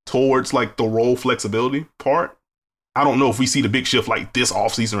towards like the role flexibility part. I don't know if we see the big shift like this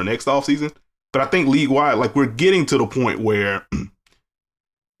offseason or next offseason, but I think league wide, like we're getting to the point where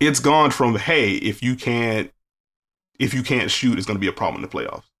it's gone from, hey, if you can't shoot, it's going to be a problem in the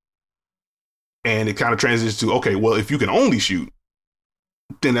playoffs. And it kind of transitions to, okay, well, if you can only shoot,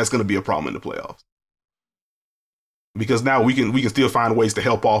 then that's going to be a problem in the playoffs. Because now we can still find ways to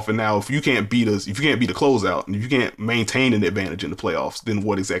help off. And now if you can't beat us, if you can't beat a closeout, and if you can't maintain an advantage in the playoffs, then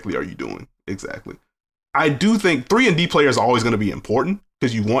what exactly are you doing? Exactly. I do think 3-and-D players are always going to be important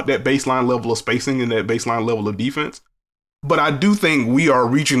because you want that baseline level of spacing and that baseline level of defense. But I do think we are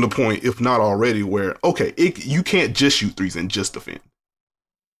reaching the point, if not already, where, okay, you can't just shoot threes and just defend.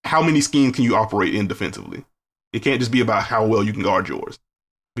 How many schemes can you operate in defensively? It can't just be about how well you can guard yours.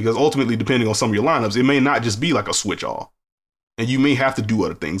 Because ultimately, depending on some of your lineups, it may not just be like a switch all. And you may have to do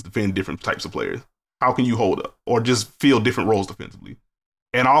other things, defend different types of players. How can you hold up? Or just fill different roles defensively.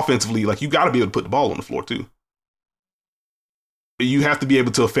 And offensively, like you got to be able to put the ball on the floor too. You have to be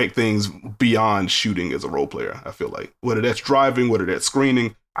able to affect things beyond shooting as a role player, I feel like. Whether that's driving, whether that's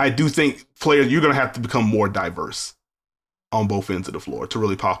screening. I do think players, you're going to have to become more diverse on both ends of the floor to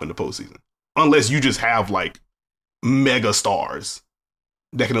really pop in the postseason. Unless you just have like mega stars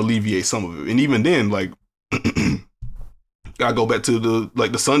that can alleviate some of it. And even then, like, I go back to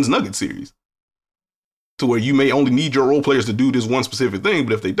the Suns Nuggets series, to where you may only need your role players to do this one specific thing,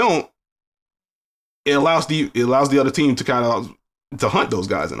 but if they don't, it allows the other team to kind of to hunt those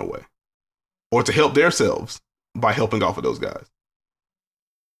guys in a way, or to help themselves by helping off of those guys.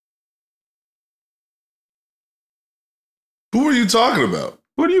 Who are you talking about?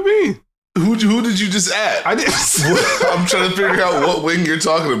 What do you mean? Who did you just add? I did. I'm trying to figure out what wing you're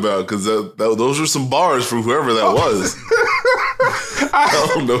talking about, because those were some bars from whoever that was. I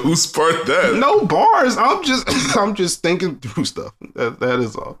don't know who sparked that. No bars. I'm just thinking through stuff. That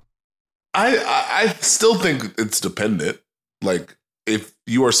is all. I still think it's dependent. Like if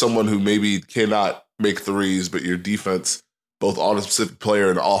you are someone who maybe cannot make threes, but your defense, both on a specific player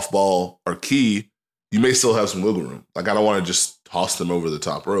and off ball, are key, you may still have some wiggle room. Like I don't want to just toss them over the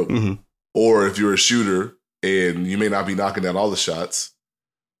top rope. Mm-hmm. Or if you're a shooter and you may not be knocking down all the shots,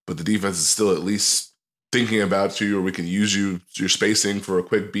 but the defense is still at least thinking about you, or we can use your spacing for a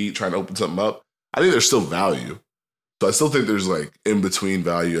quick beat, trying to open something up. I think there's still value. So I still think there's like in between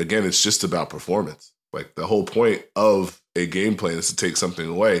value. Again, it's just about performance. Like the whole point of a game plan is to take something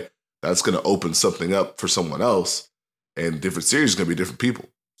away. That's going to open something up for someone else, and different series are going to be different people.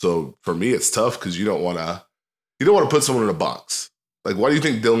 So for me, it's tough because you don't want to put someone in a box. Like, why do you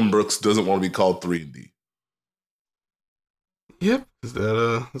think Dylan Brooks doesn't want to be called 3-and-D? Yep. Is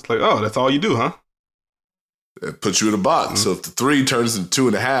that it's like, oh, that's all you do, huh? It puts you in a box. Mm-hmm. So if the 3 turns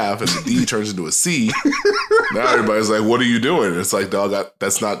into 2.5 and the D turns into a C, now everybody's like, what are you doing? It's like, dog,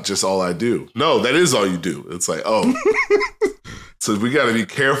 that's not just all I do. No, that is all you do. It's like, oh. So we got to be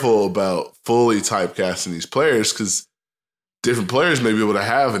careful about fully typecasting these players, because different players may be able to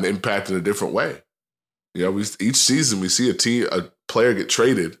have an impact in a different way. You know, each season we see a player get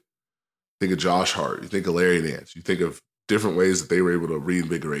traded. Think of Josh Hart. You think of Larry Nance. You think of different ways that they were able to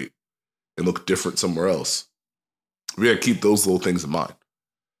reinvigorate and look different somewhere else. We got to keep those little things in mind.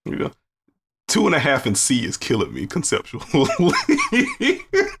 Yeah. 2.5 and C is killing me conceptually.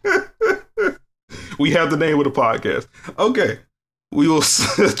 We have the name of the podcast. Okay. We will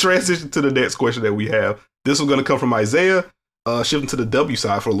transition to the next question that we have. This is going to come from Isaiah. Shifting to the W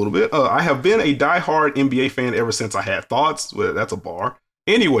side for a little bit. I have been a diehard NBA fan ever since I had thoughts. Well, that's a bar.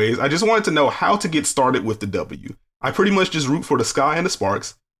 Anyways, I just wanted to know how to get started with the W. I pretty much just root for the Sky and the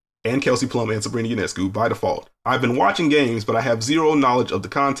Sparks and Kelsey Plum and Sabrina Ionescu by default. I've been watching games, but I have zero knowledge of the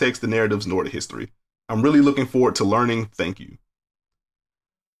context, the narratives, nor the history. I'm really looking forward to learning. Thank you.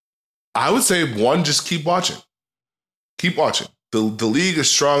 I would say, one, just keep watching. Keep watching. The league is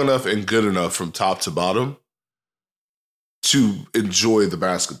strong enough and good enough from top to bottom to enjoy the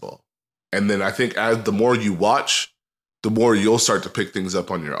basketball. And then I think as the more you watch, the more you'll start to pick things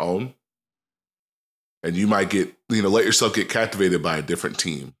up on your own. And you might get, let yourself get captivated by a different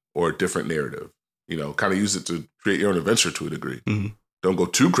team or a different narrative. Kind of use it to create your own adventure to a degree. Mm-hmm. Don't go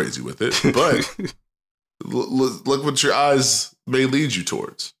too crazy with it, but look what your eyes may lead you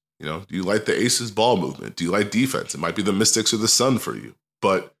towards. Do you like the Aces ball movement? Do you like defense? It might be the Mystics or the Sun for you.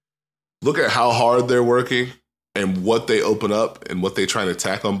 But look at how hard they're working and what they open up and what they try to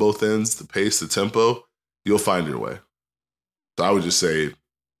attack on both ends, the pace, the tempo. You'll find your way. So I would just say,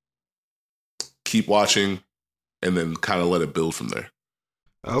 keep watching and then kind of let it build from there.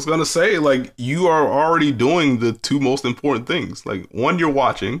 I was going to say, you are already doing the two most important things. One, you're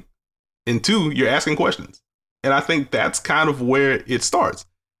watching, and two, you're asking questions. And I think that's kind of where it starts.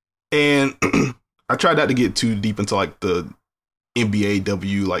 And I tried not to get too deep into the NBA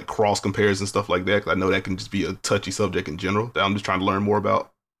W, cross compares and stuff like that, because I know that can just be a touchy subject in general. That I'm just trying to learn more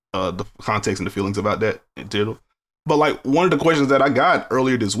about the context and the feelings about that in general. But one of the questions that I got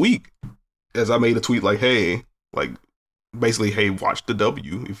earlier this week, as I made a tweet hey, basically, hey, watch the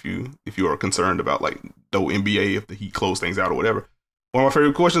W if you are concerned about though NBA, if the Heat close things out or whatever. One of my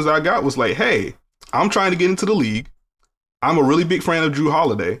favorite questions I got was hey, I'm trying to get into the league. I'm a really big fan of Drew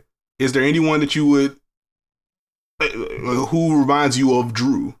Holiday. Is there anyone that you would who reminds you of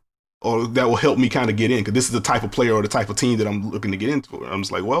Drew, or that will help me kind of get in? Because this is the type of player or the type of team that I'm looking to get into. And I'm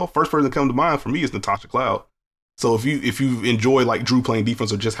just well, first person to come to mind for me is Natasha Cloud. So if you enjoy Drew playing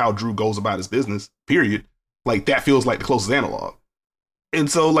defense or just how Drew goes about his business, period, that feels like the closest analog. And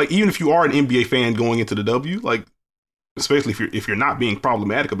so even if you are an NBA fan going into the W, especially if you're not being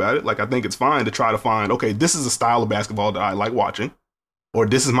problematic about it, I think it's fine to try to find, okay, this is a style of basketball that I like watching, or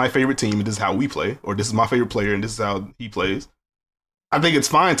this is my favorite team and this is how we play, or this is my favorite player and this is how he plays. I think it's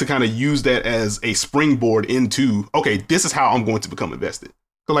fine to kind of use that as a springboard into, okay, this is how I'm going to become invested.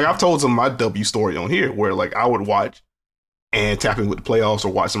 So I've told some of my W story on here where I would watch and tap in with the playoffs or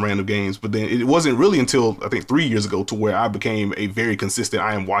watch some random games. But then it wasn't really until I think 3 years ago to where I became a very consistent,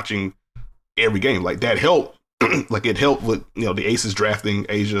 I am watching every game. That helped. It helped with, the Aces drafting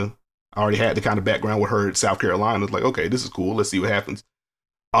Asia. I already had the kind of background with her at South Carolina. It's okay, this is cool. Let's see what happens.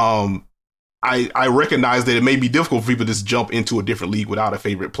 I recognize that it may be difficult for people to just jump into a different league without a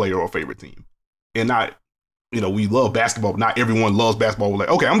favorite player or favorite team. And not, we love basketball, but not everyone loves basketball. We're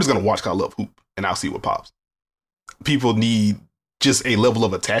okay, I'm just going to watch because I love hoop and I'll see what pops. People need just a level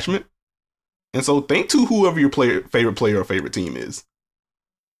of attachment. And so think to whoever your favorite player or favorite team is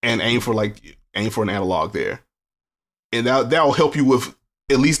and aim for an analog there. And that'll help you with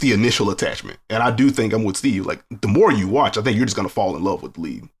at least the initial attachment. And I do think I'm with Steve. The more you watch, I think you're just going to fall in love with the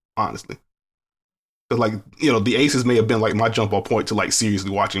league, honestly. Because the Aces may have been my jump off point to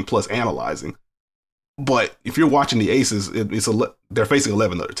seriously watching plus analyzing. But if you're watching the Aces, they're facing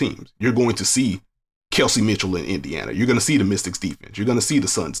 11 other teams. You're going to see Kelsey Mitchell in Indiana. You're going to see the Mystics defense. You're going to see the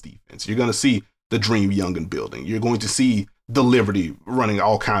Suns defense. You're going to see the Dream Youngin building. You're going to see the Liberty running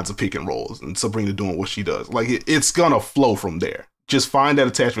all kinds of pick and rolls and Sabrina doing what she does. It's going to flow from there. Just find that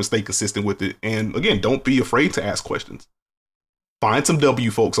attachment, stay consistent with it. And again, don't be afraid to ask questions. Find some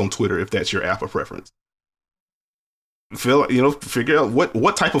W folks on Twitter if that's your app of preference. Figure out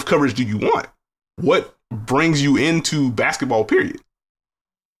what type of coverage do you want? What brings you into basketball, period?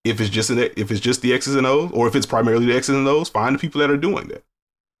 If it's just the X's and O's, or if it's primarily the X's and O's, find the people that are doing that.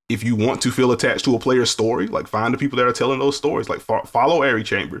 If you want to feel attached to a player's story, find the people that are telling those stories. Follow Ari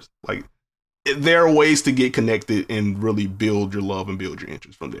Chambers. There are ways to get connected and really build your love and build your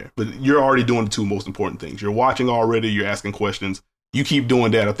interest from there. But you're already doing the two most important things. You're watching already. You're asking questions. You keep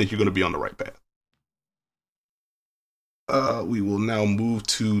doing that, I think you're going to be on the right path. We will now move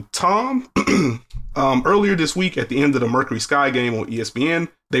to Tom. Earlier this week, at the end of the Mercury Sky game on ESPN,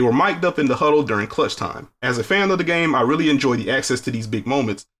 they were mic'd up in the huddle during clutch time. As a fan of the game, I really enjoy the access to these big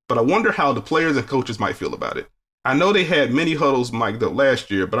moments, but I wonder how the players and coaches might feel about it. I know they had many huddles mic'd up last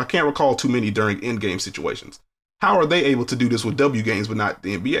year, but I can't recall too many during in-game situations. How are they able to do this with W games but not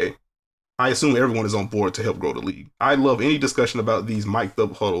the NBA? I assume everyone is on board to help grow the league. I'd love any discussion about these mic'd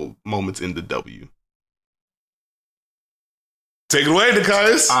up huddle moments in the W. Take it away,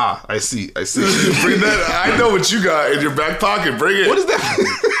 Nikias. I see. Bring that. I know what you got in your back pocket. Bring it. What is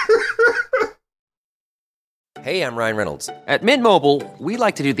that? Hey, I'm Ryan Reynolds. At Mint Mobile, we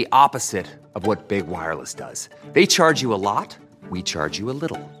like to do the opposite of what Big Wireless does. They charge you a lot, we charge you a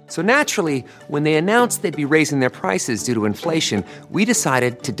little. So naturally, when they announced they'd be raising their prices due to inflation, we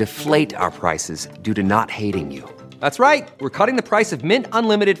decided to deflate our prices due to not hating you. That's right. We're cutting the price of Mint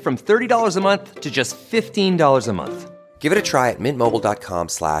Unlimited from $30 a month to just $15 a month. Give it a try at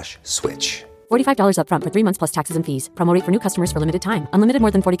mintmobile.com/switch. $45 up front for 3 months plus taxes and fees. Promo rate for new customers for limited time. Unlimited more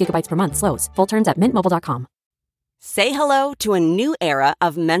than 40 gigabytes per month. Slows full terms at mintmobile.com. Say hello to a new era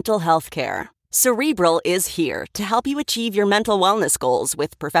of mental health care. Cerebral is here to help you achieve your mental wellness goals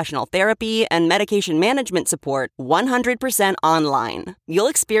with professional therapy and medication management support 100% online. You'll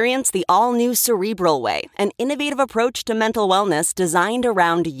experience the all-new Cerebral Way, an innovative approach to mental wellness designed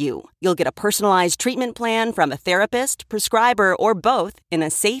around you. You'll get a personalized treatment plan from a therapist, prescriber, or both in a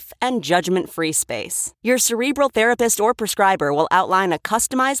safe and judgment-free space. Your Cerebral therapist or prescriber will outline a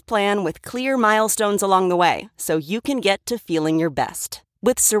customized plan with clear milestones along the way, so you can get to feeling your best.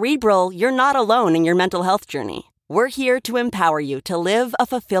 With Cerebral, you're not alone in your mental health journey. We're here to empower you to live a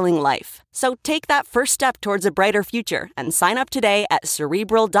fulfilling life. So take that first step towards a brighter future and sign up today at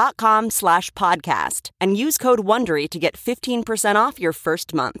Cerebral.com/podcast and use code WONDERY to get 15% off your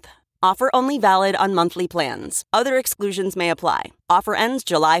first month. Offer only valid on monthly plans. Other exclusions may apply. Offer ends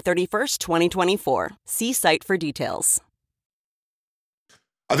July 31st, 2024. See site for details.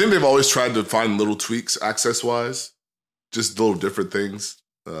 I think they've always tried to find little tweaks access-wise. Just little different things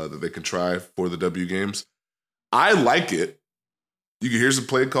that they can try for the W games. I like it. You can hear some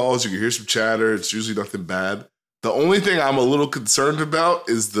play calls. You can hear some chatter. It's usually nothing bad. The only thing I'm a little concerned about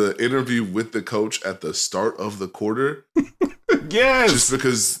is the interview with the coach at the start of the quarter. Yes. Just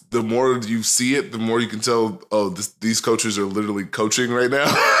because the more you see it, the more you can tell, these coaches are literally coaching right now.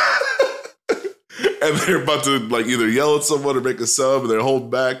 And they're about to like either yell at someone or make a sub, and they're holding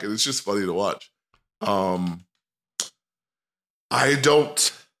back, and it's just funny to watch. I don't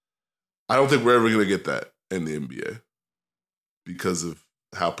think we're ever going to get that in the NBA because of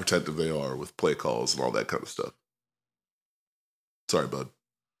how protective they are with play calls and all that kind of stuff. Sorry, bud.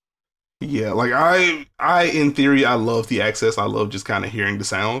 Yeah, like I in theory, I love the access. I love just kind of hearing the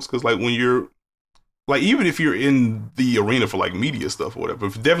sounds because like when you're like, even if you're in the arena for like media stuff or whatever,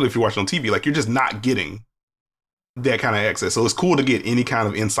 definitely if you're watching on TV, like you're just not getting that kind of access. So it's cool to get any kind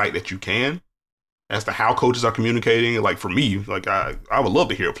of insight that you can as to how coaches are communicating. Like for me, like I would love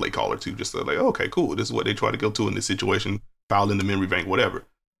to hear a play call or two, just to like, okay, cool. This is what they try to go to in this situation, file in the memory bank, whatever.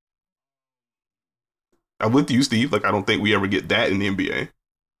 I'm with you, Steve. Like, I don't think we ever get that in the NBA.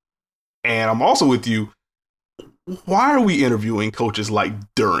 And I'm also with you. Why are we interviewing coaches like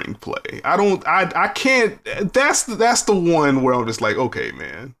during play? I can't, that's the one where I'm just like, okay,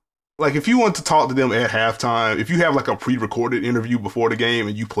 man. Like, if you want to talk to them at halftime, if you have like a pre-recorded interview before the game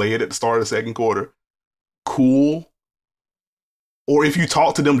and you play it at the start of the second quarter, cool. Or if you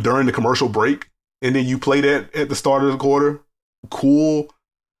talk to them during the commercial break and then you play that at the start of the quarter, cool.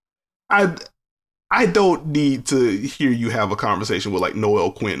 I don't need to hear you have a conversation with like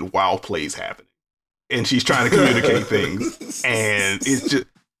Noelle Quinn while plays happening and she's trying to communicate things. And it's just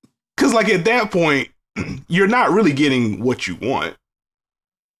because like at that point, you're not really getting what you want.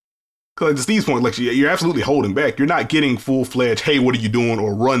 Because to Steve's point, like you're absolutely holding back. You're not getting full-fledged, hey, what are you doing?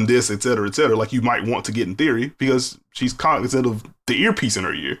 Or run this, et cetera, like you might want to get in theory, because she's cognizant of the earpiece in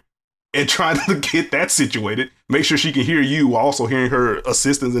her ear and trying to get that situated, make sure she can hear you while also hearing her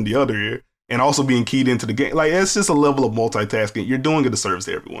assistants in the other ear and also being keyed into the game. Like, it's just a level of multitasking. You're doing a disservice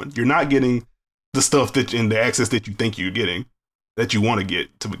to everyone. You're not getting the stuff that and the access that you think you're getting, that you want to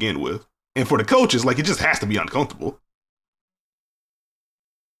get to begin with. And for the coaches, like, it just has to be uncomfortable.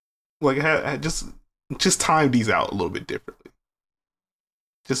 Like, just time these out a little bit differently.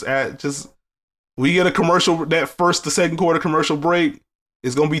 We get a commercial, that first to second quarter commercial break.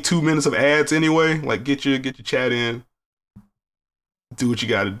 It's gonna be 2 minutes of ads anyway. Like, get your chat in, do what you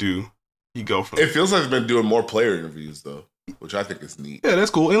got to do. You go from. It feels like they've been doing more player interviews though, which I think is neat. Yeah, that's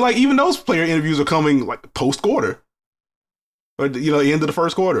cool. And like, even those player interviews are coming like post quarter, or end of the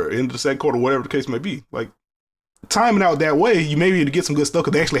first quarter, end of the second quarter, whatever the case may be. Like, timing out that way, you may be able to get some good stuff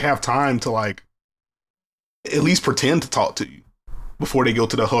because they actually have time to like at least pretend to talk to you before they go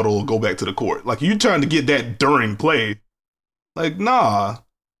to the huddle or go back to the court. Like, you're trying to get that during play. Like, nah,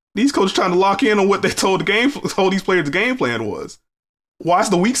 these coaches trying to lock in on what they told these players the game plan was. Why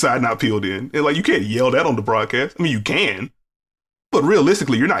is the weak side not peeled in? And like, you can't yell that on the broadcast. I mean, you can, but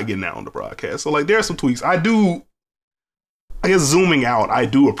realistically, you're not getting that on the broadcast. So like, there are some tweaks. I guess zooming out, I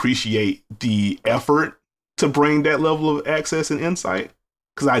do appreciate the effort to bring that level of access and insight,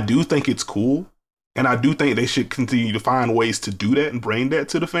 because I do think it's cool, and I do think they should continue to find ways to do that and bring that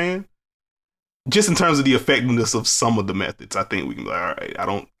to the fan. Just in terms of the effectiveness of some of the methods, I think we can be like, all right,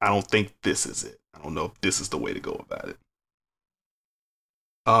 I don't think this is it. I don't know if this is the way to go about it.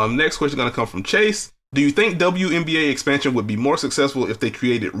 Next question is going to come from Chase. Do you think WNBA expansion would be more successful if they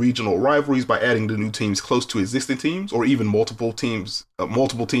created regional rivalries by adding the new teams close to existing teams, or even multiple teams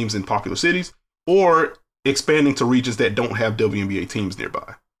in popular cities, or expanding to regions that don't have WNBA teams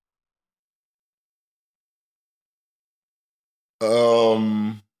nearby?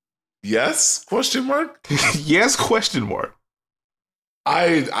 Yes? Question mark? Yes? Question mark.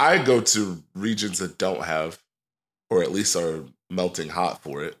 I go to regions that don't have, or at least are melting hot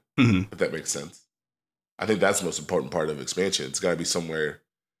for it, if that makes sense. I think that's the most important part of expansion. It's got to be somewhere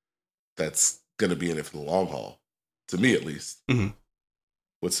that's going to be in it for the long haul, to me at least.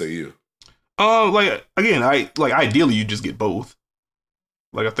 What say you? Ideally you just get both.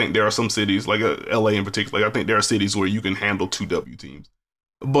 Like, I think there are some cities, like LA in particular, I think there are cities where you can handle 2 W teams.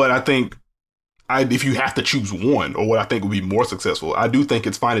 But I think if you have to choose one, or what I think would be more successful, I do think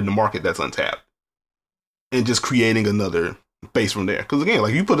it's finding the market that's untapped and just creating another base from there. Because again,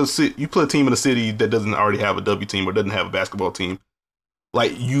 like, you put a team in a city that doesn't already have a W team or doesn't have a basketball team,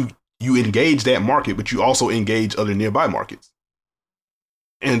 like, you engage that market, but you also engage other nearby markets.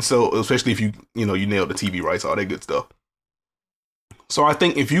 And so, especially if you nail the TV rights, all that good stuff. So I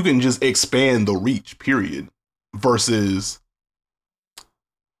think if you can just expand the reach, period, versus,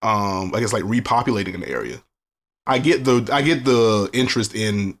 I guess, like, repopulating an area. I get the interest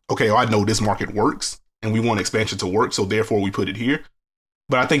in, okay, I know this market works and we want expansion to work, so therefore we put it here.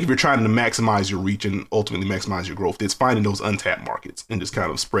 But I think if you're trying to maximize your reach and ultimately maximize your growth, it's finding those untapped markets and just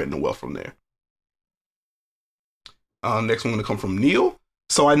kind of spreading the wealth from there. Next one going to come from Neil.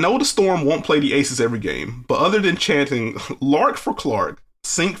 So I know the Storm won't play the Aces every game, but other than chanting Lark for Clark,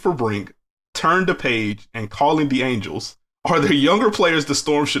 Sink for Brink, Turn to Page, and calling the Angels, are there younger players the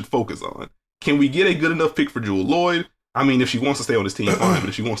Storm should focus on? Can we get a good enough pick for Jewel Lloyd? I mean, if she wants to stay on this team, fine, but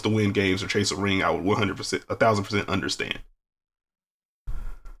if she wants to win games or chase a ring, I would 1,000% understand.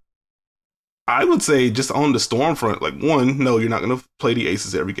 I would say just on the Storm front, like, one, no, you're not going to play the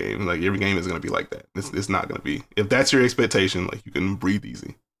Aces every game. Like, every game is going to be like that. It's not going to be. If that's your expectation, like, you can breathe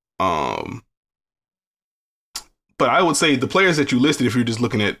easy. But I would say the players that you listed, if you're just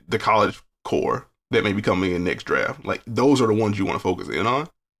looking at the college core that may be coming in next draft, like, those are the ones you want to focus in on.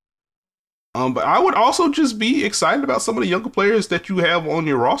 But I would also just be excited about some of the younger players that you have on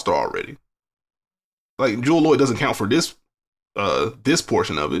your roster already. Like, Jewel Lloyd doesn't count for this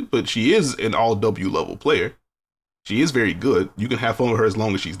portion of it, but she is an all W level player. She is very good. You can have fun with her as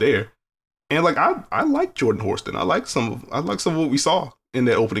long as she's there. And, like, I like Jordan Horston. I like some of what we saw in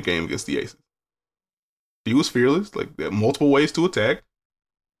that opening game against the Aces. She was fearless. Like, there are multiple ways to attack.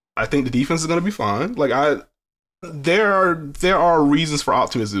 I think the defense is going to be fine. Like, there are reasons for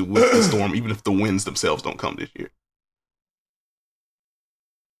optimism with the Storm, even if the wins themselves don't come this year.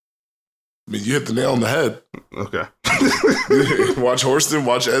 I mean, you hit the nail on the head. Okay. Watch Horston,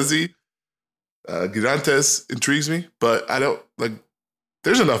 watch Ezzy. Gigantes intrigues me, but I don't, like,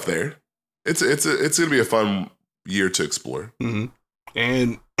 there's enough there. It's going to be a fun year to explore. Mm-hmm.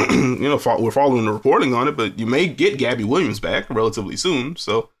 And, we're following the reporting on it, but you may get Gabby Williams back relatively soon.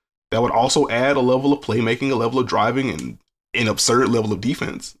 So that would also add a level of playmaking, a level of driving, and an absurd level of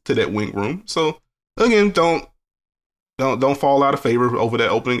defense to that wing room. So again, don't fall out of favor over that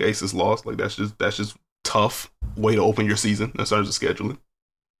opening Aces loss. Like, that's just tough way to open your season in terms of scheduling.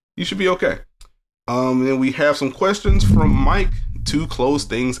 You should be okay. And we have some questions from Mike to close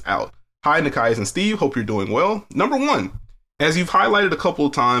things out. Hi, Nikias and Steve. Hope you're doing well. Number one, as you've highlighted a couple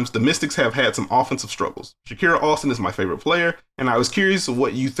of times, the Mystics have had some offensive struggles. Shakira Austin is my favorite player, and I was curious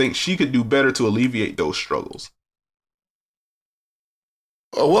what you think she could do better to alleviate those struggles.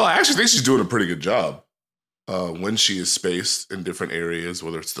 Well, I actually think she's doing a pretty good job when she is spaced in different areas,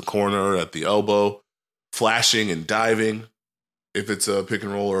 whether it's the corner, at the elbow, flashing and diving. If it's a pick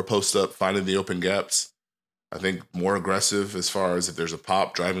and roll or a post up, finding the open gaps. I think more aggressive as far as if there's a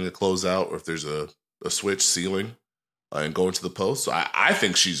pop, driving a closeout, or if there's a switch, sealing. And going to the post. So I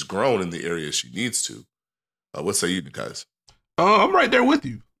think she's grown in the areas she needs to. What say you guys? I'm right there with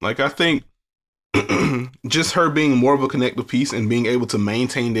you. Like, I think just her being more of a connective piece and being able to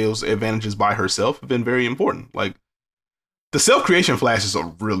maintain those advantages by herself have been very important. Like, the self-creation flashes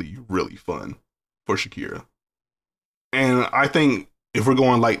are really, really fun for Shakira. And I think if we're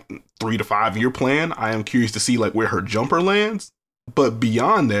going like 3 to 5 year plan, I am curious to see like where her jumper lands. But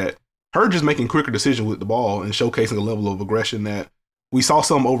beyond that, her just making quicker decisions with the ball and showcasing a level of aggression that we saw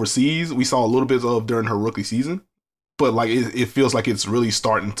some overseas. We saw a little bit of during her rookie season, but like it feels like it's really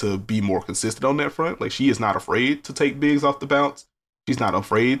starting to be more consistent on that front. Like, she is not afraid to take bigs off the bounce. She's not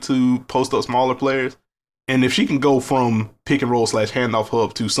afraid to post up smaller players. And if she can go from pick and roll / handoff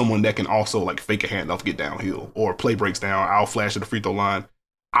hub to someone that can also like fake a handoff, get downhill, or play breaks down, I'll flash at the free throw line,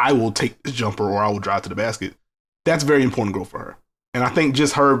 I will take the jumper or I will drive to the basket. That's very important growth for her. And I think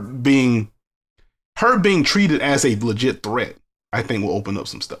just her being treated as a legit threat, I think will open up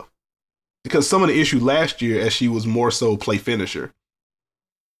some stuff. Because some of the issue last year, as she was more so play finisher,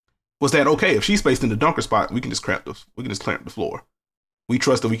 was that, okay, if she's spaced in the dunker spot, we can just clamp the floor. We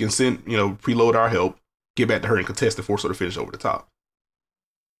trust that we can preload our help, get back to her and contest and force her to finish over the top.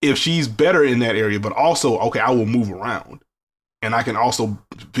 if she's better in that area, but also, okay, I will move around and I can also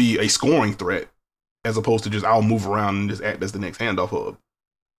be a scoring threat as opposed to just I'll move around and just act as the next handoff hub,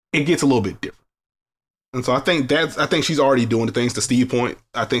 it gets a little bit different. And so I think she's already doing the things, to Steve's point.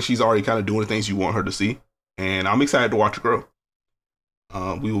 I think she's already kind of doing the things you want her to see. And I'm excited to watch her grow.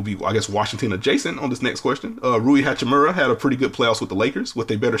 We will be, I guess, Washington adjacent on this next question. Rui Hachimura had a pretty good playoffs with the Lakers,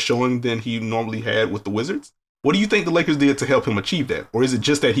 with a better showing than he normally had with the Wizards. What do you think the Lakers did to help him achieve that? Or is it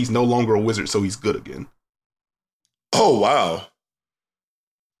just that he's no longer a Wizard, so he's good again? Oh, wow.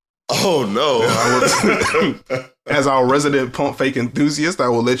 Oh, no. As our resident pump fake enthusiast, I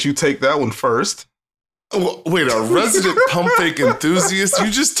will let you take that one first. Oh, wait, a resident pump fake enthusiast?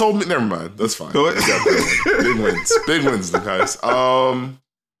 You just told me. Never mind. That's fine. Go ahead. Big wins. Big wins, guys. For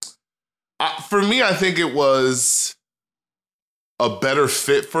me, I think it was a better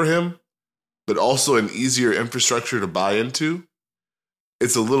fit for him, but also an easier infrastructure to buy into.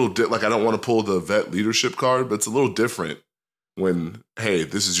 It's a little like I don't want to pull the vet leadership card, but it's a little different when, hey,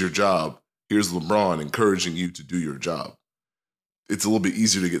 this is your job. Here's LeBron encouraging you to do your job. It's a little bit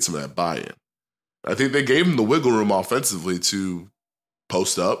easier to get some of that buy-in. I think they gave him the wiggle room offensively to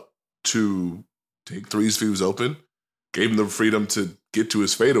post up, to take threes if he was open, gave him the freedom to get to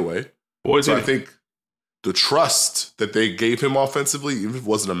his fadeaway. So I think the trust that they gave him offensively, even if it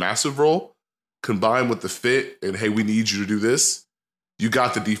wasn't a massive role, combined with the fit and, hey, we need you to do this, you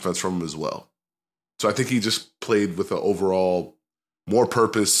got the defense from him as well. So I think he just played with an overall more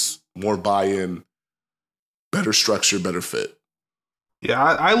purpose, more buy-in, better structure, better fit. Yeah,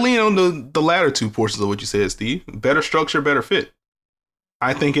 I lean on the latter two portions of what you said, Steve. Better structure, better fit.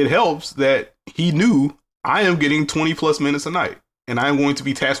 I think it helps that he knew I am getting 20 plus minutes a night, and I am going to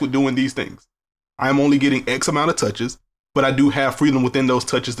be tasked with doing these things. I am only getting X amount of touches, but I do have freedom within those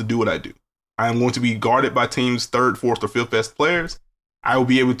touches to do what I do. I am going to be guarded by teams' third, fourth, or fifth best players. I will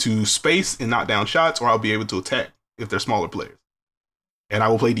be able to space and knock down shots, or I'll be able to attack if they're smaller players. And I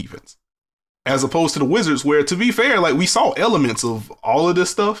will play defense. As opposed to the Wizards, where, to be fair, like we saw elements of all of this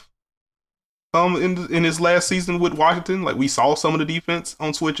stuff in his last season with Washington. Like we saw some of the defense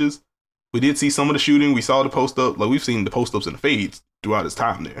on switches. We did see some of the shooting. We saw the post up. Like we've seen the post ups and the fades throughout his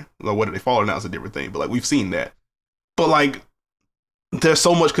time there. Like whether they fall or not is a different thing, but like we've seen that. But like there's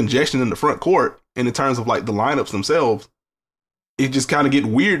so much congestion in the front court, and in terms of like the lineups themselves, it just kind of get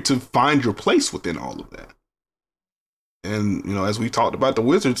weird to find your place within all of that. And, you know, as we talked about the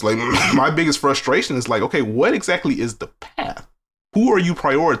Wizards, like my biggest frustration is like, okay, what exactly is the path? Who are you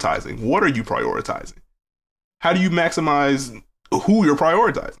prioritizing? What are you prioritizing? How do you maximize who you're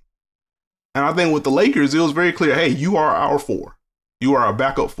prioritizing? And I think with the Lakers, it was very clear, hey, you are our four. You are our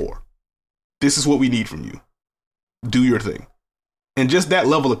backup four. This is what we need from you. Do your thing. And just that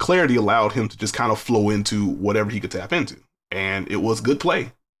level of clarity allowed him to just kind of flow into whatever he could tap into. And it was good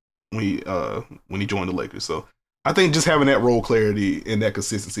play when he joined the Lakers. So I think just having that role clarity and that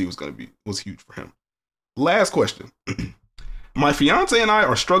consistency was huge for him. Last question. My fiance and I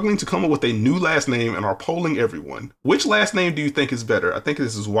are struggling to come up with a new last name and are polling everyone. Which last name do you think is better? I think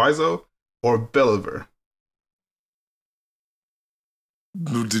this is Wiseau or Belliver.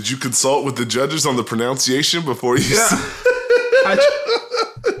 Did you consult with the judges on the pronunciation before you? Yeah.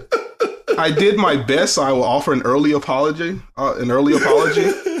 I did my best, so I will offer an early apology. I'm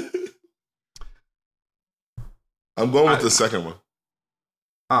going with the second one.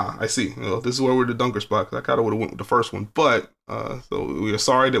 I see. Well, this is where we're the dunker spot, because I kind of would have went with the first one. But, so we are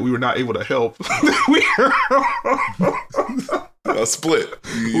sorry that we were not able to help. A split.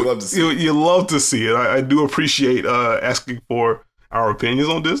 You love to see it. You love to see it. I do appreciate asking for our opinions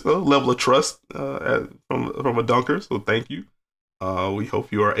on this, though. Level of trust from a dunker, so thank you. We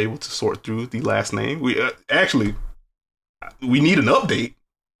hope you are able to sort through the last name. We need an update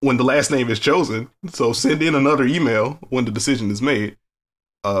when the last name is chosen. So send in another email when the decision is made.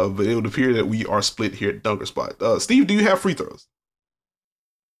 But it would appear that we are split here at Dunker Spot. Steve, do you have free throws?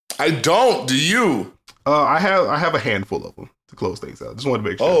 I don't. Do you? I have a handful of them to close things out. Just wanted to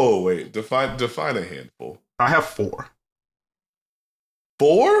make sure. Oh, wait. Define a handful. I have 4.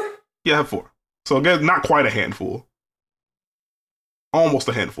 4? Yeah, I have 4. So again, not quite a handful. Almost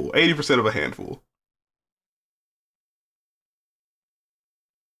a handful. 80% of a handful.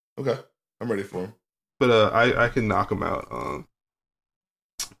 Okay. I'm ready for him. But I can knock them out.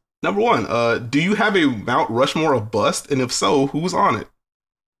 Number 1, do you have a Mount Rushmore of bust? And if so, who's on it?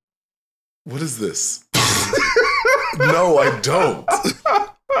 What is this? No, I don't.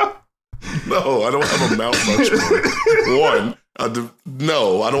 No, I don't have a Mount Rushmore. 1,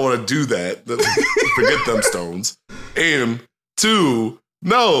 no, I don't want to do that. Forget them stones. And 2,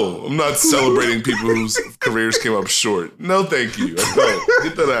 No, I'm not celebrating people whose careers came up short. No, thank you. No,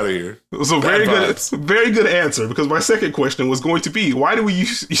 get that out of here. So very good answer, because my second question was going to be, why do we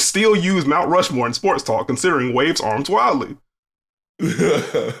still use Mount Rushmore in sports talk, considering Waves arms wildly?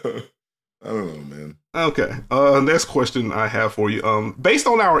 I don't know, man. Okay. Next question I have for you. Based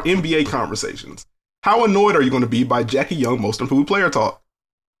on our NBA conversations, how annoyed are you going to be by Jackie Young Most Improved Player talk?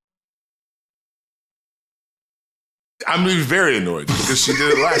 I'm going to be very annoyed because she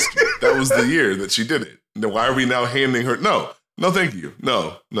did it last year. That was the year that she did it. Then why are we now handing her? No, thank you.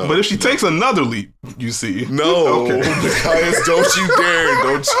 No. But if she takes another leap, you see. No. Okay. Nikias, don't you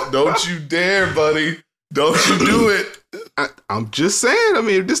dare. Don't you dare, buddy. Don't you do it. I'm just saying. I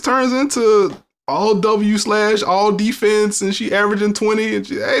mean, if this turns into all W/all defense and she averaging 20, and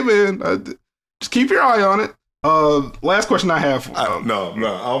hey, man, just keep your eye on it. Last question I have. No.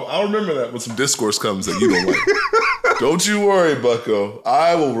 I'll remember that when some discourse comes that you don't like. Don't you worry, bucko.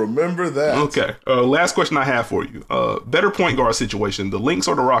 I will remember that. Okay. Last question I have for you. Better point guard situation, the Lynx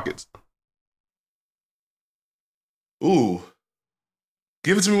or the Rockets? Ooh.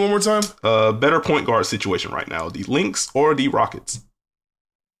 Give it to me one more time. Better point guard situation right now, the Lynx or the Rockets?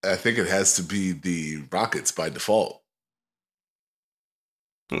 I think it has to be the Rockets by default.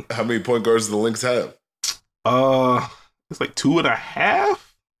 How many point guards do the Lynx have? It's like 2.5.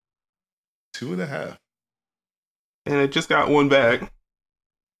 2.5. And it just got one back.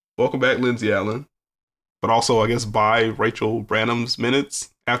 Welcome back, Lindsey Allen. But also, I guess, by Rachel Branham's minutes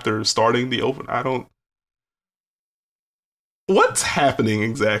after starting the open. What's happening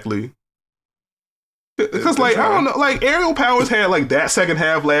exactly? Because, I don't know. Ariel Powers had, that second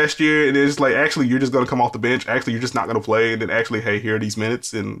half last year, and it's actually, you're just going to come off the bench. Actually, you're just not going to play. And then actually, hey, here are these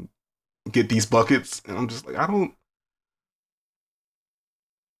minutes and get these buckets. And I'm just I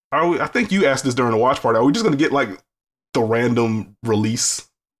think you asked this during the watch party. Are we just going to get, the random release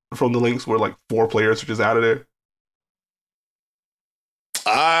from the Lynx where 4 players are just out of there?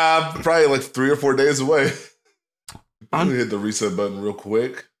 Probably 3 or 4 days away. I'm gonna hit the reset button real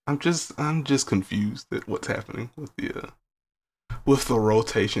quick. I'm just confused at what's happening with the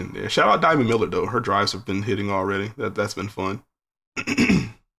rotation there. Shout out Diamond Miller though. Her drives have been hitting already. That's been fun.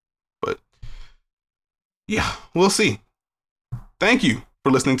 But yeah, we'll see. Thank you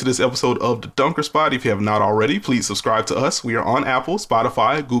for listening to this episode of The Dunker Spot. If you have not already, please subscribe to us. We are on Apple,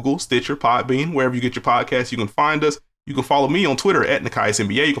 Spotify, Google, Stitcher, Podbean, wherever you get your podcasts, you can find us. You can follow me on Twitter at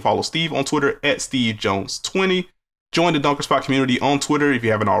NikiasNBA. You can follow Steve on Twitter at SteveJones20. Join the Dunker Spot community on Twitter if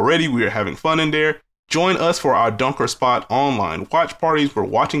you haven't already. We are having fun in there. Join us for our Dunker Spot online watch parties. We're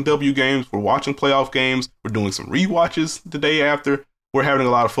watching W games. We're watching playoff games. We're doing some rewatches the day after. We're having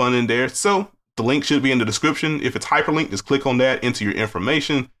a lot of fun in there. So the link should be in the description. If it's hyperlinked, just click on that, enter your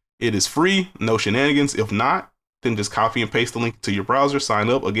information. It is free, no shenanigans. If not, then just copy and paste the link to your browser, sign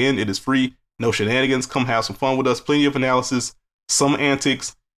up. Again, it is free, no shenanigans. Come have some fun with us. Plenty of analysis, some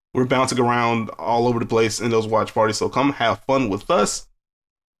antics. We're bouncing around all over the place in those watch parties, so come have fun with us.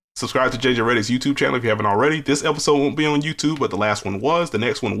 Subscribe to JJ Redick's YouTube channel if you haven't already. This episode won't be on YouTube, but the last one was. The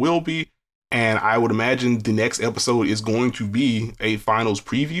next one will be. And I would imagine the next episode is going to be a finals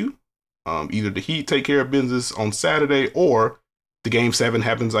preview. Either the Heat take care of business on Saturday or the Game 7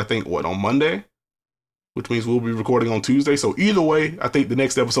 happens, I think, on Monday? Which means we'll be recording on Tuesday. So either way, I think the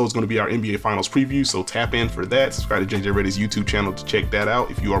next episode is going to be our NBA Finals preview. So tap in for that. Subscribe to JJ Redick's YouTube channel to check that out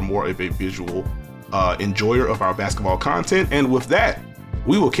if you are more of a visual enjoyer of our basketball content. And with that,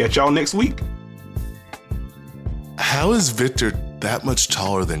 we will catch y'all next week. How is Victor that much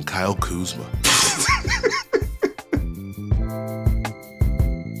taller than Kyle Kuzma?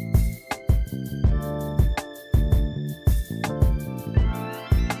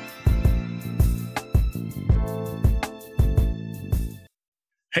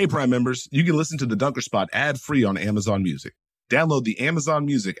 Hey, Prime members, you can listen to The Dunker Spot ad-free on Amazon Music. Download the Amazon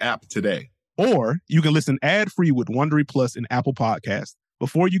Music app today. Or you can listen ad-free with Wondery Plus and Apple Podcasts.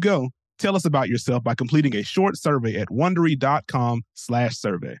 Before you go, tell us about yourself by completing a short survey at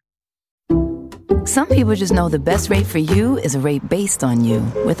Wondery.com/survey. Some people just know the best rate for you is a rate based on you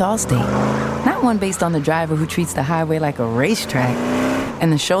with Allstate. Not one based on the driver who treats the highway like a racetrack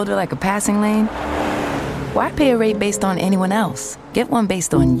and the shoulder like a passing lane. Why pay a rate based on anyone else? Get one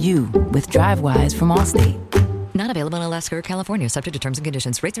based on you with DriveWise from Allstate. Not available in Alaska or California, subject to terms and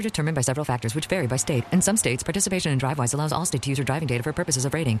conditions. Rates are determined by several factors, which vary by state. In some states, participation in DriveWise allows Allstate to use your driving data for purposes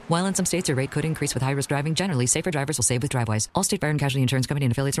of rating. While in some states, your rate could increase with high-risk driving. Generally, safer drivers will save with DriveWise. Allstate Fire and Casualty Insurance Company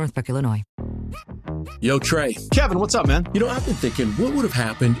and affiliates, Northbrook, Illinois. Yo, Trey. Kevin, what's up, man? You know, I've been thinking, what would have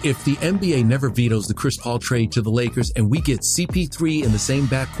happened if the NBA never vetoes the Chris Paul trade to the Lakers and we get CP3 in the same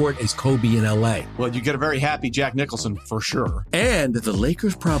backcourt as Kobe in LA? Well, you get a very happy Jack Nicholson, for sure. And the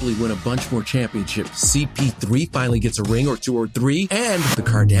Lakers probably win a bunch more championships. CP3 finally gets a ring or 2 or 3, and the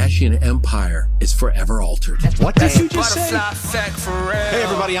Kardashian empire is forever altered. What did you just say? Hey,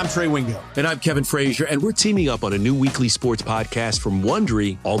 everybody, I'm Trey Wingo. And I'm Kevin Frazier, and we're teaming up on a new weekly sports podcast from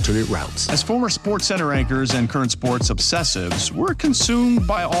Wondery, Alternate Routes. As former Sports Center anchors and current sports obsessives, we're consumed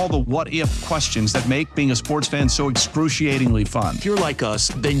by all the what-if questions that make being a sports fan so excruciatingly fun. If you're like us,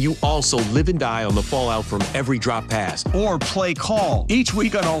 then you also live and die on the fallout from every drop pass. Or play call. Each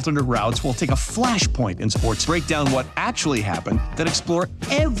week on Alternate Routes, we'll take a flashpoint in sports, break down what actually happened, then explore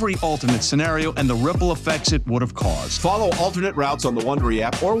every alternate scenario and the ripple effects it would have caused. Follow Alternate Routes on the Wondery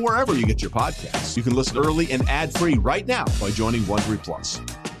app or wherever you get your podcasts. You can listen early and ad-free right now by joining Wondery Plus.